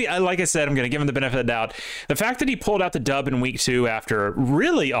 like I said, I'm going to give him the benefit of the doubt. The fact that he pulled out the dub in week 2 after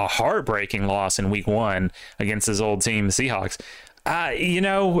really a heartbreaking loss in week 1 against his old team, the Seahawks.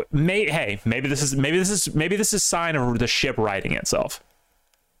 Maybe this is a sign of the ship righting itself.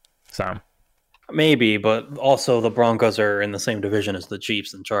 So maybe, but also the Broncos are in the same division as the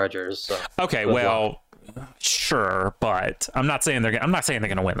Chiefs and Chargers. So okay, well. Sure, but I'm not saying they're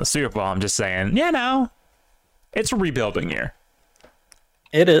going to win the Super Bowl. I'm just saying, it's a rebuilding year.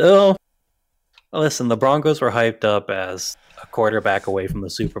 It is. Oh, listen, the Broncos were hyped up as a quarterback away from the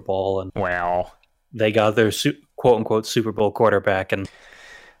Super Bowl, and they got their quote unquote Super Bowl quarterback, and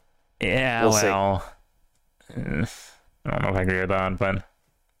I don't know if I agree with that, but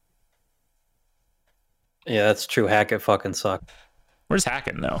yeah, that's true. Hackett fucking sucked. Where's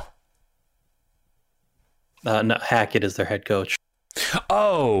Hackett now? No, Hackett is their head coach.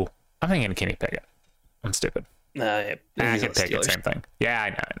 Oh, I'm thinking Kenny Pickett. I'm stupid. Hackett, Pickett, same thing. Yeah, I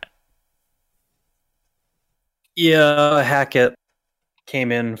know. Yeah, Hackett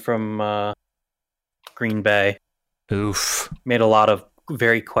came in from Green Bay. Oof. Made a lot of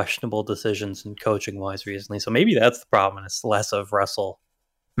very questionable decisions in coaching-wise recently. So maybe that's the problem, and it's less of Russell.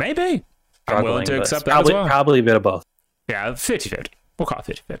 Maybe. I'm willing to accept that as well. Probably a bit of both. Yeah, 50-50. We'll call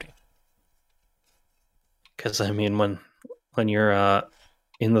it 50-50. Because, when you're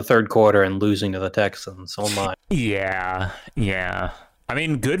in the third quarter and losing to the Texans, so am I. Yeah. I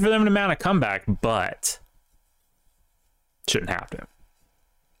mean, good for them to mount a comeback, but shouldn't have to.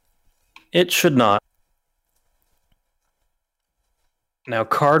 It should not. Now,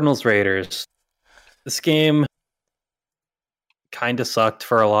 Cardinals-Raiders. This game kind of sucked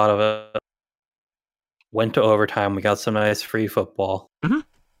for a lot of it. Went to overtime. We got some nice free football. Mm-hmm.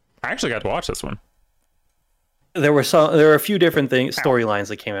 I actually got to watch this one. There were a few different storylines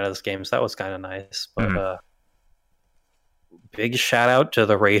that came out of this game, so that was kind of nice. But big shout out to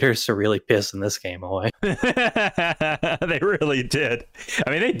the Raiders for really pissing this game away. They really did. I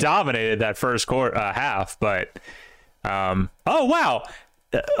mean, they dominated that first half, but Oh wow.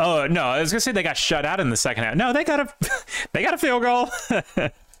 Oh no, I was gonna say they got shut out in the second half. No, they got a they got a field goal.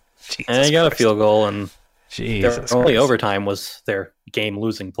 And they got a field goal, and Jesus their only Christ. overtime was their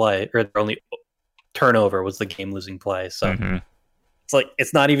game-losing play, or their only turnover was the game-losing play. So it's like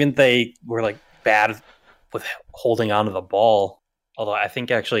it's not even they were like bad with holding on to the ball. Although I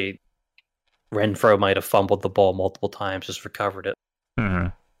think actually Renfro might have fumbled the ball multiple times, just recovered it.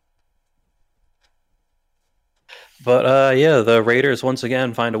 But yeah, the Raiders once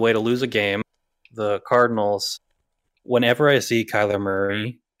again find a way to lose a game. The Cardinals, whenever I see Kyler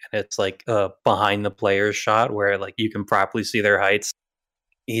Murray, and it's like a behind the players shot where like you can properly see their heights,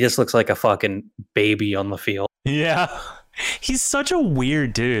 he just looks like a fucking baby on the field. Yeah. He's such a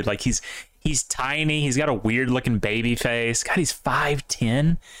weird dude. Like he's tiny. He's got a weird looking baby face. God, he's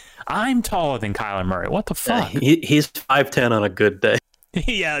 5'10". I'm taller than Kyler Murray. What the fuck? He's 5'10" on a good day.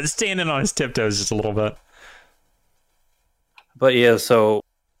 Yeah, standing on his tiptoes just a little bit. But yeah, so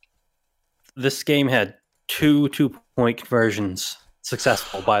this game had two 2-point conversions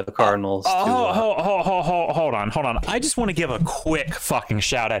successful by the Cardinals. Hold on. I just want to give a quick fucking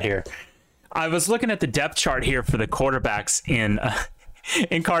shout out here. I was looking at the depth chart here for the quarterbacks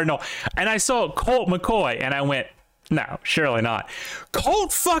in Cardinal, and I saw Colt McCoy, and I went, no, surely not.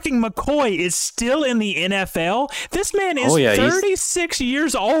 Colt fucking McCoy is still in the NFL? This man is 36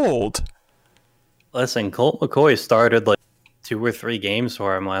 years old. Listen, Colt McCoy started like 2 or 3 games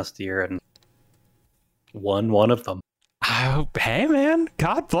for him last year and won one of them. Oh, hey, man.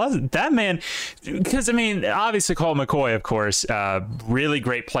 God bless that man. Because, I mean, obviously Colt McCoy, of course, really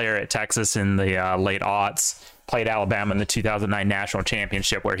great player at Texas in the late aughts. Played Alabama in the 2009 National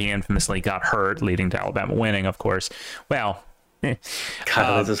Championship where he infamously got hurt, leading to Alabama winning, of course. Well, God,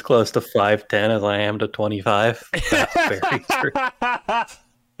 that's as close to 5'10" as I am to 25. That's very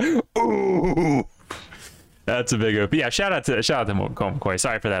true. Ooh. That's a big oop. Yeah, shout out to Colt McCoy.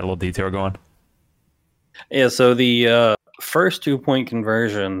 Sorry for that little detour going. Yeah, so the first 2-point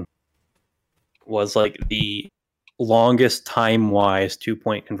conversion was like the longest time-wise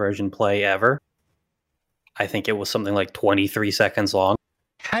 2-point conversion play ever. I think it was something like 23 seconds long.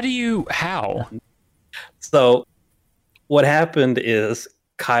 How? So what happened is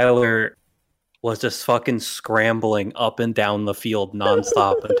Kyler was just fucking scrambling up and down the field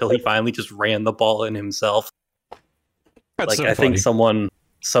nonstop until he finally just ran the ball in himself. That's like so I funny. think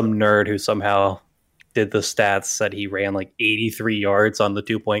some nerd who somehow did the stats said he ran like 83 yards on the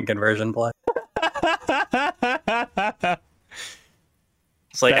 2-point conversion play.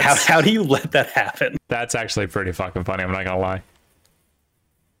 It's like, how do you let that happen? That's actually pretty fucking funny. I'm not gonna lie.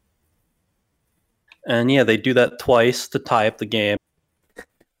 And yeah, they do that twice to tie up the game.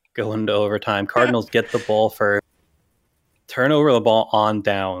 Go into overtime. Cardinals get the ball first. Turn over the ball on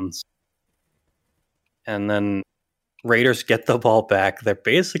downs. And then Raiders get the ball back. They're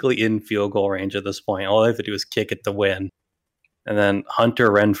basically in field goal range at this point. All they have to do is kick it to win. And then Hunter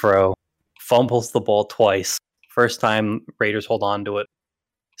Renfro fumbles the ball twice. First time, Raiders hold on to it.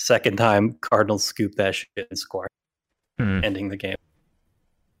 Second time, Cardinals scoop that shit and score, ending the game.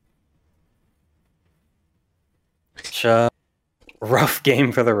 Rough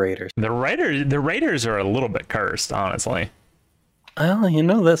game for the Raiders. The Raiders are a little bit cursed, honestly. Well, you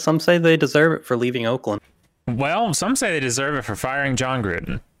know that some say they deserve it for leaving Oakland. Well, some say they deserve it for firing John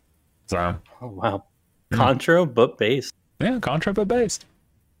Gruden. So, oh wow, contra but based. Yeah, contra but based.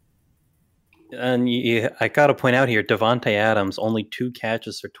 And I got to point out here, Devontae Adams, only 2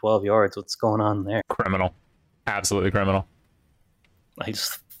 catches for 12 yards. What's going on there? Criminal. Absolutely criminal. I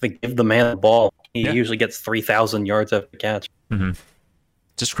just think give the man the ball. He usually gets 3,000 yards after catch.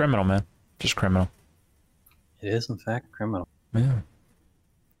 Just criminal, man. Just criminal. It is, in fact, criminal. Yeah.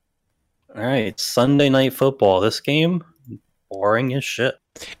 All right, Sunday Night Football. This game, boring as shit.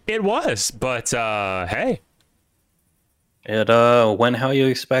 It was, but hey. It went how you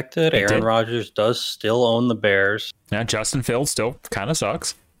expected. Aaron Rodgers does still own the Bears. Yeah, Justin Fields still kind of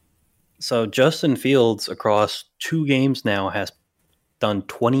sucks. So Justin Fields, across 2 games now, has done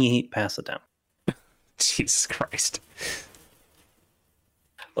 28 pass attempts. Jesus Christ.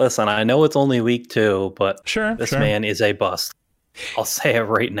 Listen, I know it's only week 2, but Sure. this man is a bust. I'll say it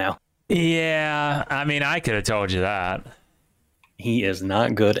right now. Yeah, I mean, I could have told you that. He is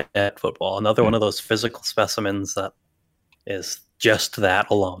not good at football. Another one of those physical specimens that is just that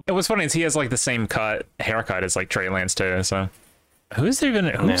alone. What's funny is he has like the same haircut as like Trey Lance too. So who's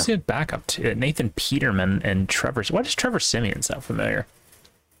the backup to Nathan Peterman and Trevor? Why does Trevor Simeon sound familiar?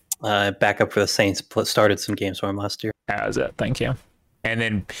 Backup for the Saints, started some games for him last year. That was it. Thank you. And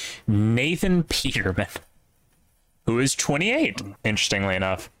then Nathan Peterman, who is 28, interestingly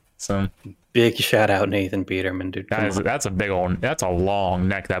enough. So Big shout out Nathan Peterman, dude. that's a big old, that's a long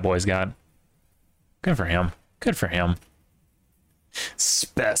neck that boy's got. Good for him. Good for him.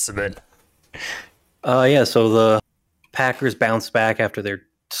 Specimen. Yeah, so the Packers bounced back after their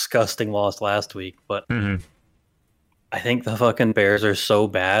disgusting loss last week, but I think the fucking Bears are so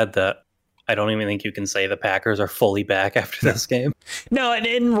bad that I don't even think you can say the Packers are fully back after this game. No,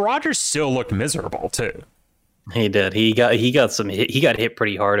 and Rodgers still looked miserable too. He did. He got hit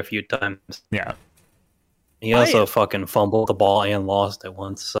pretty hard a few times. Yeah. He also fucking fumbled the ball and lost it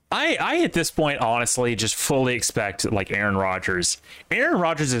once. So. I at this point honestly just fully expect like Aaron Rodgers. Aaron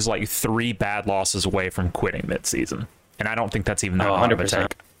Rodgers is like 3 bad losses away from quitting midseason, and I don't think that's even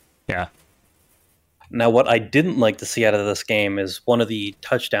 100%. Yeah. Now, what I didn't like to see out of this game is one of the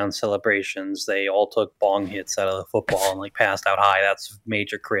touchdown celebrations. They all took bong hits out of the football and like passed out high. That's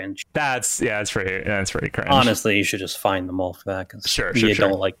major cringe. That's pretty cringe. Honestly, you should just fine them all for that because sure.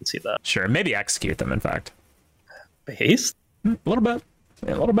 don't like to see that. Sure, maybe execute them. In fact, based a little bit,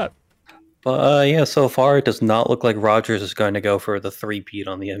 yeah, a little bit. But yeah, so far it does not look like Rodgers is going to go for the 3-peat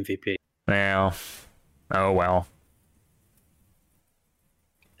on the MVP. Well, oh well.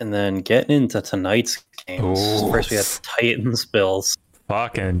 And then getting into tonight's games. Ooh. First we have Titans Bills.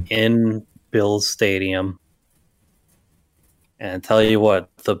 Fucking in Bills Stadium. And tell you what,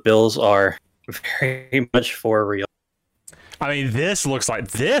 the Bills are very much for real. I mean, this looks like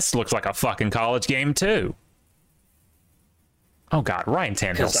a fucking college game too. Oh god, Ryan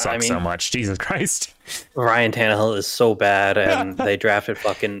Tannehill sucks so much. Jesus Christ. Ryan Tannehill is so bad, and they drafted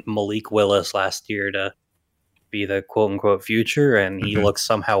fucking Malik Willis last year to be the quote-unquote future, and he looks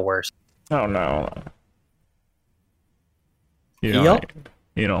somehow worse. Oh no. You don't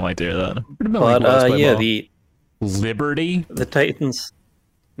like to hear that. But yeah, the Liberty? The Titans,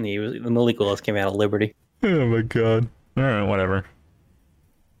 the Malik Willis came out of Liberty. Oh my god. Alright, whatever.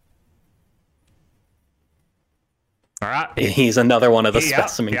 All right. He's another one of the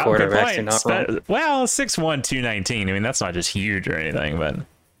specimen quarterbacks. You're not wrong. Well, 6'1", 219. I mean, that's not just huge or anything, but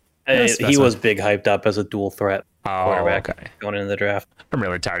he was big hyped up as a dual threat quarterback going into the draft. I'm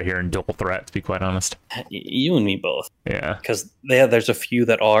really tired of hearing dual threat, to be quite honest. You and me both. Yeah. Because there's a few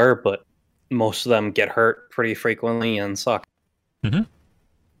that are, but most of them get hurt pretty frequently and suck. Mm-hmm.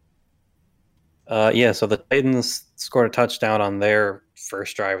 Yeah, so the Titans scored a touchdown on their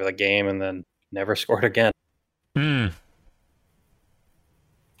first drive of the game and then never scored again. And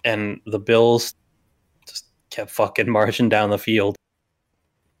the Bills just kept fucking marching down the field.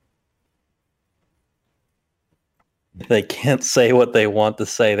 They can't say what they want to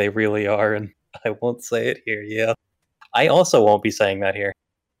say. They really are, and I won't say it here. Yeah, I also won't be saying that here.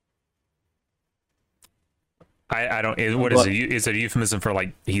 I don't. What is it? Is it a euphemism for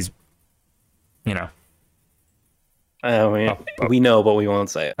like he's, you know? We know, but we won't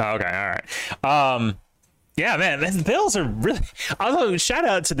say it. Okay, all right. Yeah, man, the Bills are really. Although, shout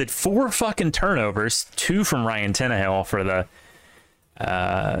out to the 4 fucking turnovers, 2 from Ryan Tannehill for the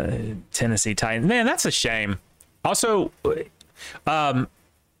Tennessee Titans. Man, that's a shame. Also,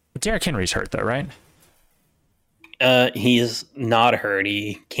 Derrick Henry's hurt though, right? He's not hurt.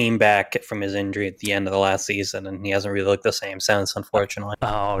 He came back from his injury at the end of the last season, and he hasn't really looked the same since, unfortunately.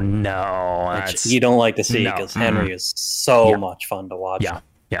 Oh no, which you don't like to see because Henry is so much fun to watch.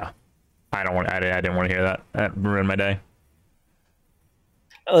 Yeah. I didn't want to hear that. That ruined my day.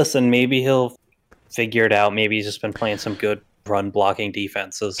 Listen, maybe he'll figure it out. Maybe he's just been playing some good run blocking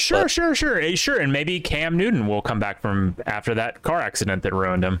defenses. Sure. And maybe Cam Newton will come back from after that car accident that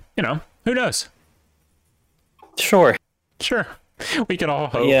ruined him. You know, who knows? Sure. We can all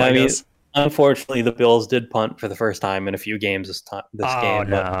hope. Yeah, I mean, unfortunately, the Bills did punt for the first time in a few games this game. Oh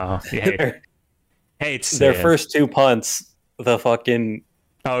no! Their first 2 punts, the fucking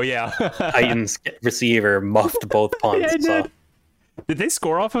Titans receiver muffed both punts. Did they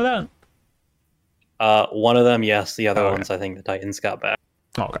score off of that? One of them, yes. The other ones, I think the Titans got back.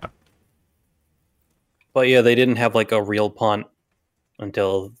 Okay. But yeah, they didn't have like a real punt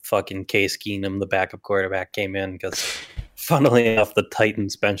until fucking Case Keenum, the backup quarterback, came in because, funnily enough, the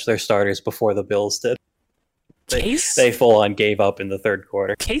Titans benched their starters before the Bills did. They full on gave up in the third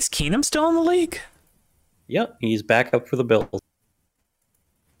quarter. Case Keenum still in the league? Yep, he's back up for the Bills.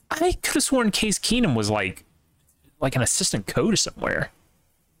 I could have sworn Case Keenum was like an assistant coach somewhere.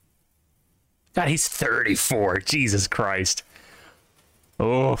 God, he's 34. Jesus Christ.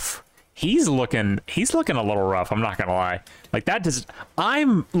 Oof. He's looking a little rough. I'm not gonna lie. Like that does.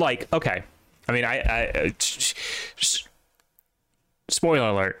 I'm like, okay. I mean, I spoiler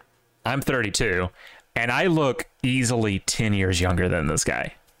alert. I'm 32, and I look easily 10 years younger than this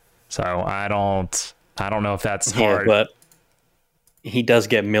guy. So I don't know if that's hard. But he does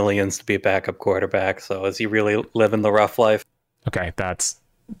get millions to be a backup quarterback. So is he really living the rough life? Okay, that's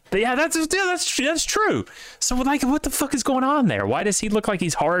true. So like, what the fuck is going on there? Why does he look like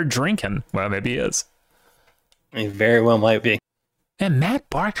he's hard drinking? Well, maybe he is. He very well might be. And Matt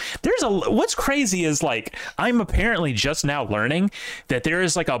Bark, what's crazy is like I'm apparently just now learning that there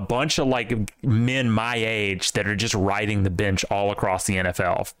is like a bunch of like men my age that are just riding the bench all across the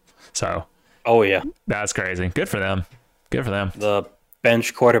NFL. So, oh yeah, that's crazy. Good for them. Good for them. The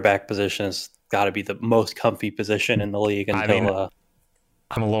bench quarterback position has got to be the most comfy position in the league until.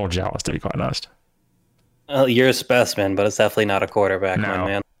 I'm a little jealous, to be quite honest. Well, you're a specimen, but it's definitely not a quarterback, my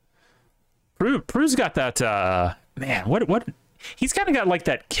man. Prue's got that. Man, what? He's kind of got like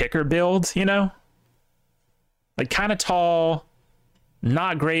that kicker build, you know, like kind of tall,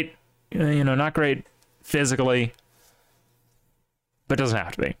 not great, not great physically, but doesn't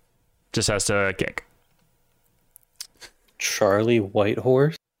have to be. Just has to kick. Charlie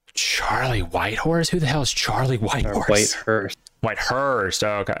Whitehorse? Charlie Whitehorse? Who the hell is Charlie Whitehorse? Whitehurst. Whitehurst.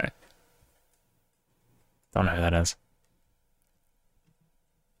 Oh, okay. Don't know who that is.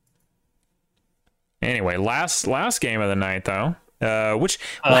 Anyway, last game of the night though.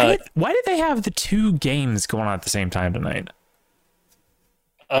 Why did they have the two games going on at the same time tonight?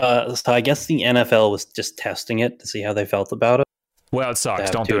 So I guess the NFL was just testing it to see how they felt about it. Well, it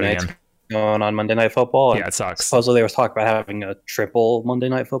sucks. Don't do it again. Going on Monday Night Football. Yeah, it sucks. Supposedly there was talk about having a triple Monday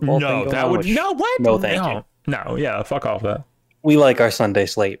Night Football. No, thing that would no what? No, thank you. No, yeah, fuck off that. We like our Sunday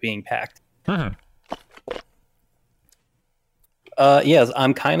slate being packed. Mm-hmm. Yes,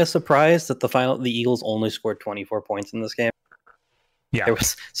 I'm kind of surprised that the Eagles only scored 24 points in this game. Yeah.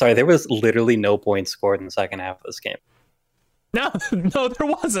 There was literally no points scored in the second half of this game. No, there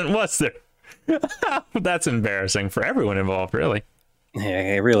wasn't, was there? That's embarrassing for everyone involved, really.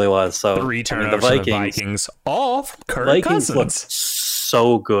 Yeah, it really was. So 3 turnovers for the Vikings. All Kirk Cousins looked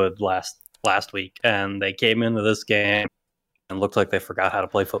so good last week, and they came into this game and looked like they forgot how to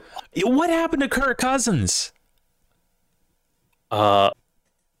play football. What happened to Kirk Cousins? So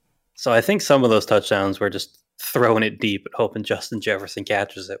I think some of those touchdowns were just throwing it deep and hoping Justin Jefferson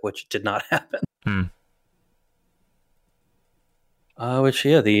catches it, which did not happen. I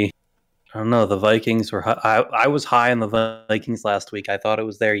don't know, the Vikings were I was high on the Vikings last week. I thought it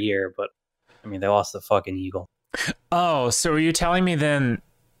was their year, but I mean, they lost the fucking Eagle. Oh, so are you telling me then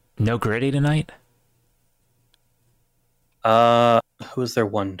no Gritty tonight? Who was their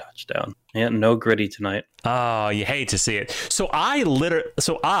one touchdown? Yeah, no Gritty tonight. Oh, you hate to see it. So I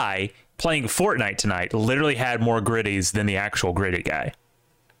playing Fortnite tonight literally had more Gritties than the actual Gritty guy.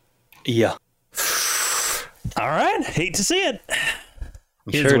 Yeah. All right, hate to see it.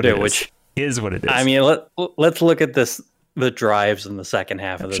 Sure do. Which is what it is. I mean, let's look at the drives in the second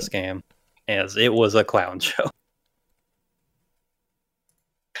half of this game, as it was a clown show.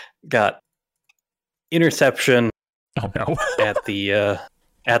 Got interception. Oh no!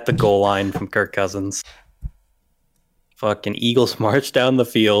 at the goal line from Kirk Cousins. Fucking Eagles march down the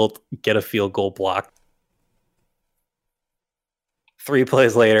field, get a field goal blocked. 3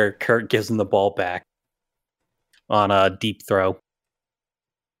 plays later, Kirk gives him the ball back on a deep throw.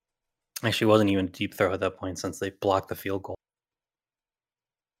 Actually, it wasn't even a deep throw at that point since they blocked the field goal.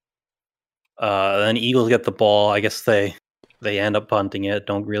 Then Eagles get the ball. I guess they end up punting it.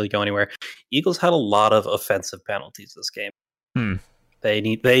 Don't really go anywhere. Eagles had a lot of offensive penalties this game.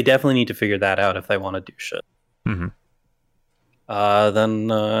 They definitely need to figure that out if they want to do shit. Mm-hmm.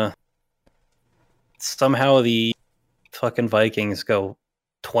 Then somehow the fucking Vikings go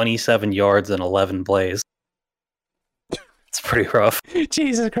 27 yards and 11 plays. It's pretty rough.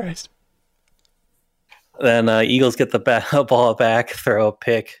 Jesus Christ. Then Eagles get the ball back, throw a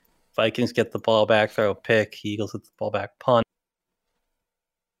pick. Vikings get the ball back, throw a pick. Eagles get the ball back, punt.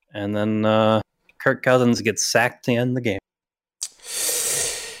 And then Kirk Cousins gets sacked to end the game.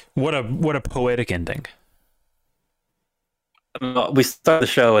 What a poetic ending. We started the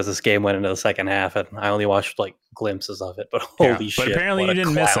show as this game went into the second half, and I only watched like glimpses of it. But holy shit! But apparently you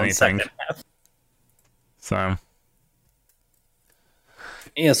didn't miss anything. So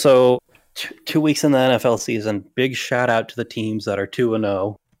yeah, so 2 weeks in the NFL season, big shout out to the teams that are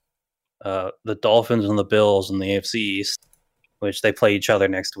 2-0. The Dolphins and the Bills in the AFC East, which they play each other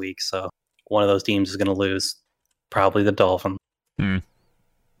next week. So one of those teams is going to lose, probably the Dolphins. And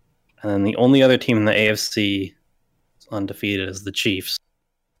then the only other team in the AFC undefeated is the Chiefs,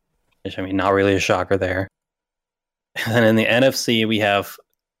 which, I mean, not really a shocker there. And then in the NFC, we have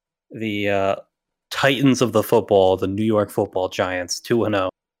the Titans of the football, the New York Football Giants, 2-0.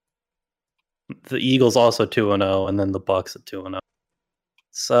 The Eagles also 2-0, and then the Bucks at 2-0.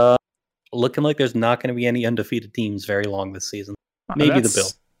 So looking like there's not going to be any undefeated teams very long this season. Maybe the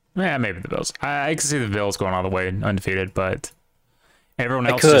Bills. Yeah, maybe the Bills. I can see the Bills going all the way undefeated, but everyone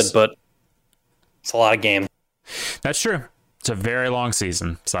else But it's a lot of games. That's true. It's a very long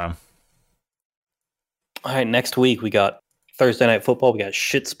season, so. All right, next week we got Thursday Night Football. We got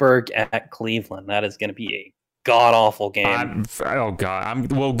Pittsburgh at Cleveland. That is going to be a god-awful game.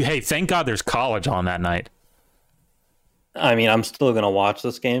 Well, hey, thank God there's college on that night. I mean, I'm still going to watch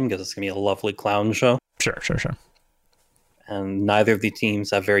this game because it's going to be a lovely clown show. Sure. And neither of the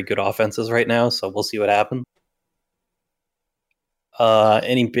teams have very good offenses right now, so we'll see what happens.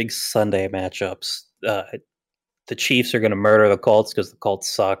 Any big Sunday matchups? The Chiefs are going to murder the Colts because the Colts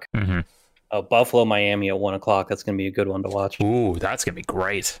suck. Mm-hmm. Buffalo, Miami at 1 o'clock. That's going to be a good one to watch. Ooh, that's going to be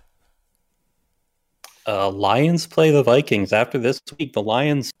great. Lions play the Vikings. After this week, the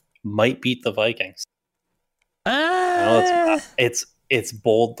Lions might beat the Vikings. I know it's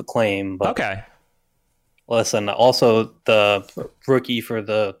bold to claim, but okay. Listen, also the rookie for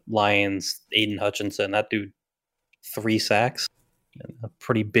the Lions, Aiden Hutchinson, that dude, 3 sacks. A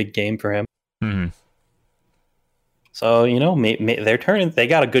pretty big game for him. Mm-hmm. So, they're turning. They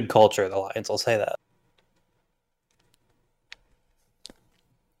got a good culture, the Lions, I'll say that.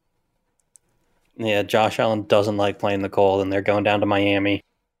 Yeah, Josh Allen doesn't like playing the cold, and they're going down to Miami.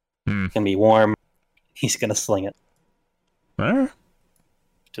 It's going to be warm. He's going to sling it.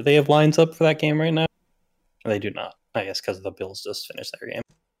 Do they have lines up for that game right now? They do not. I guess because the Bills just finished their game.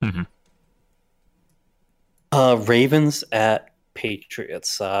 Mm-hmm. Ravens at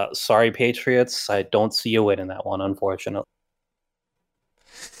Patriots. Sorry, Patriots. I don't see you winning that one, unfortunately.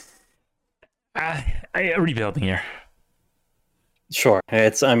 Rebuilding here. Sure.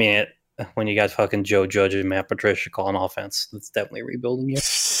 When you got fucking Joe Judge and Matt Patricia calling offense, it's definitely rebuilding you.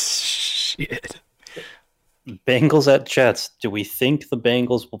 Shit. Bengals at Jets. Do we think the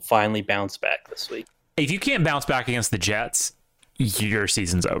Bengals will finally bounce back this week? If you can't bounce back against the Jets, your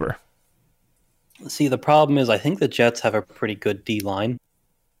season's over. See, the problem is I think the Jets have a pretty good D-line.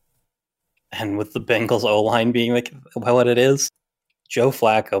 And with the Bengals O-line being like what it is, Joe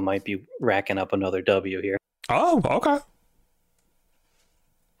Flacco might be racking up another W here. Oh, okay.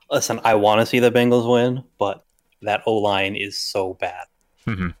 Listen, I want to see the Bengals win, but that O-line is so bad.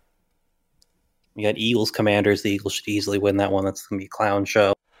 Mm-hmm. You got Eagles, Commanders. The Eagles should easily win that one. That's going to be a clown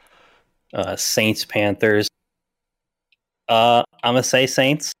show. Saints, Panthers. I'm going to say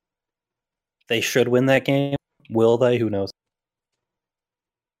Saints. They should win that game. Will they? Who knows?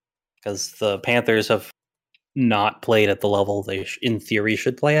 Because the Panthers have not played at the level they, in theory,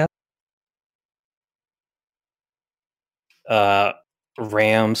 should play at.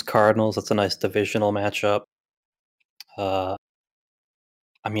 Rams, Cardinals. That's a nice divisional matchup. Either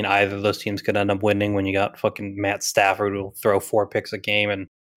of those teams could end up winning when you got fucking Matt Stafford who'll throw 4 picks a game and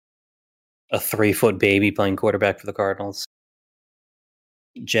a 3-foot baby playing quarterback for the Cardinals.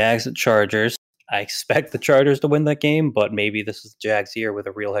 Jags at Chargers. I expect the Chargers to win that game, but maybe this is Jags year with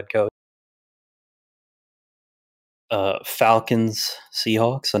a real head coach. Falcons,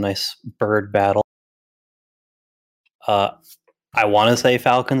 Seahawks, a nice bird battle. I want to say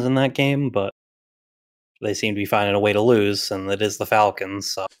Falcons in that game, but they seem to be finding a way to lose, and it is the Falcons.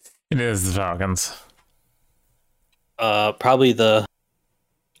 So. It is the Falcons. Probably the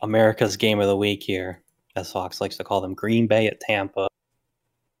America's game of the week here, as Fox likes to call them, Green Bay at Tampa.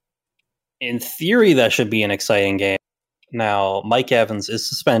 In theory, that should be an exciting game. Now, Mike Evans is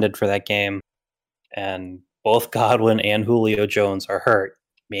suspended for that game, and both Godwin and Julio Jones are hurt.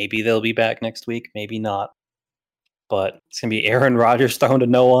 Maybe they'll be back next week, maybe not. But it's going to be Aaron Rodgers thrown to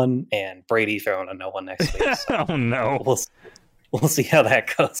no one and Brady thrown to no one next week. So oh, no. We'll see how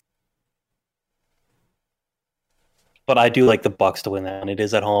that goes. But I do like the Bucs to win that, and it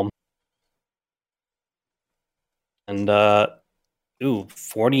is at home. And,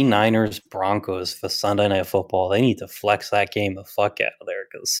 49ers Broncos for Sunday Night Football. They need to flex that game the fuck out of there,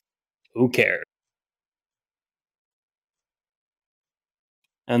 because who cares?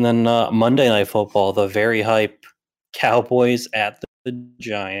 And then Monday Night Football, the very hype Cowboys at the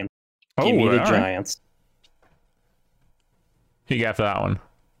Giants. Give me the Giants. Who you got for that one?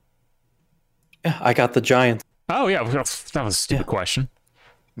 Yeah, I got the Giants. Oh, yeah. That was a stupid question.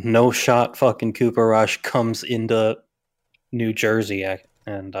 No shot fucking Cooper Rush comes into New Jersey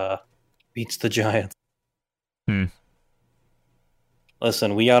and beats the Giants.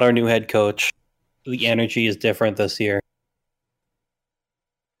 Listen, we got our new head coach. The energy is different this year.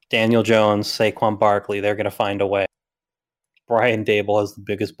 Daniel Jones, Saquon Barkley, they're going to find a way. Brian Dable has the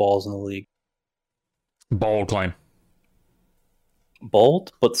biggest balls in the league. Bold claim.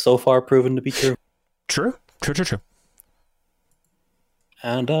 Bold, but so far proven to be true. True.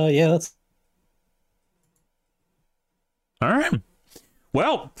 And, yeah, that's... All right.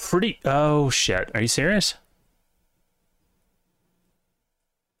 Well, pretty. Oh shit! Are you serious?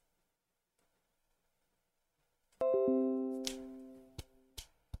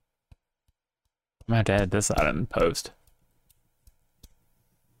 My dad this out in post.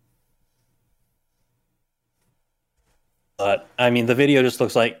 But I mean, the video just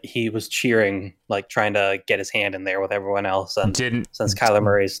looks like he was cheering, like trying to get his hand in there with everyone else. And since Kyler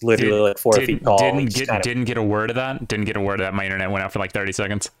Murray's literally like 4 feet tall, didn't get a word of that. Didn't get a word of that. My internet went out for like 30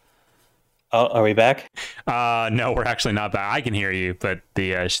 seconds. Oh, are we back? No, we're actually not back. I can hear you, but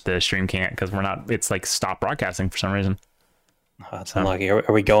the stream can't because we're not. It's like stop broadcasting for some reason. Oh, that's unlucky.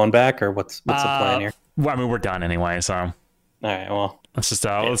 Are we going back, or what's the plan here? Well, I mean, we're done anyway, so. All right. Well, let's just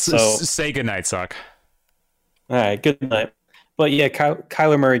let's say goodnight, Succ. All right. Good night. But yeah,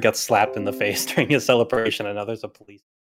 Kyler Murray got slapped in the face during his celebration, and now there's a police.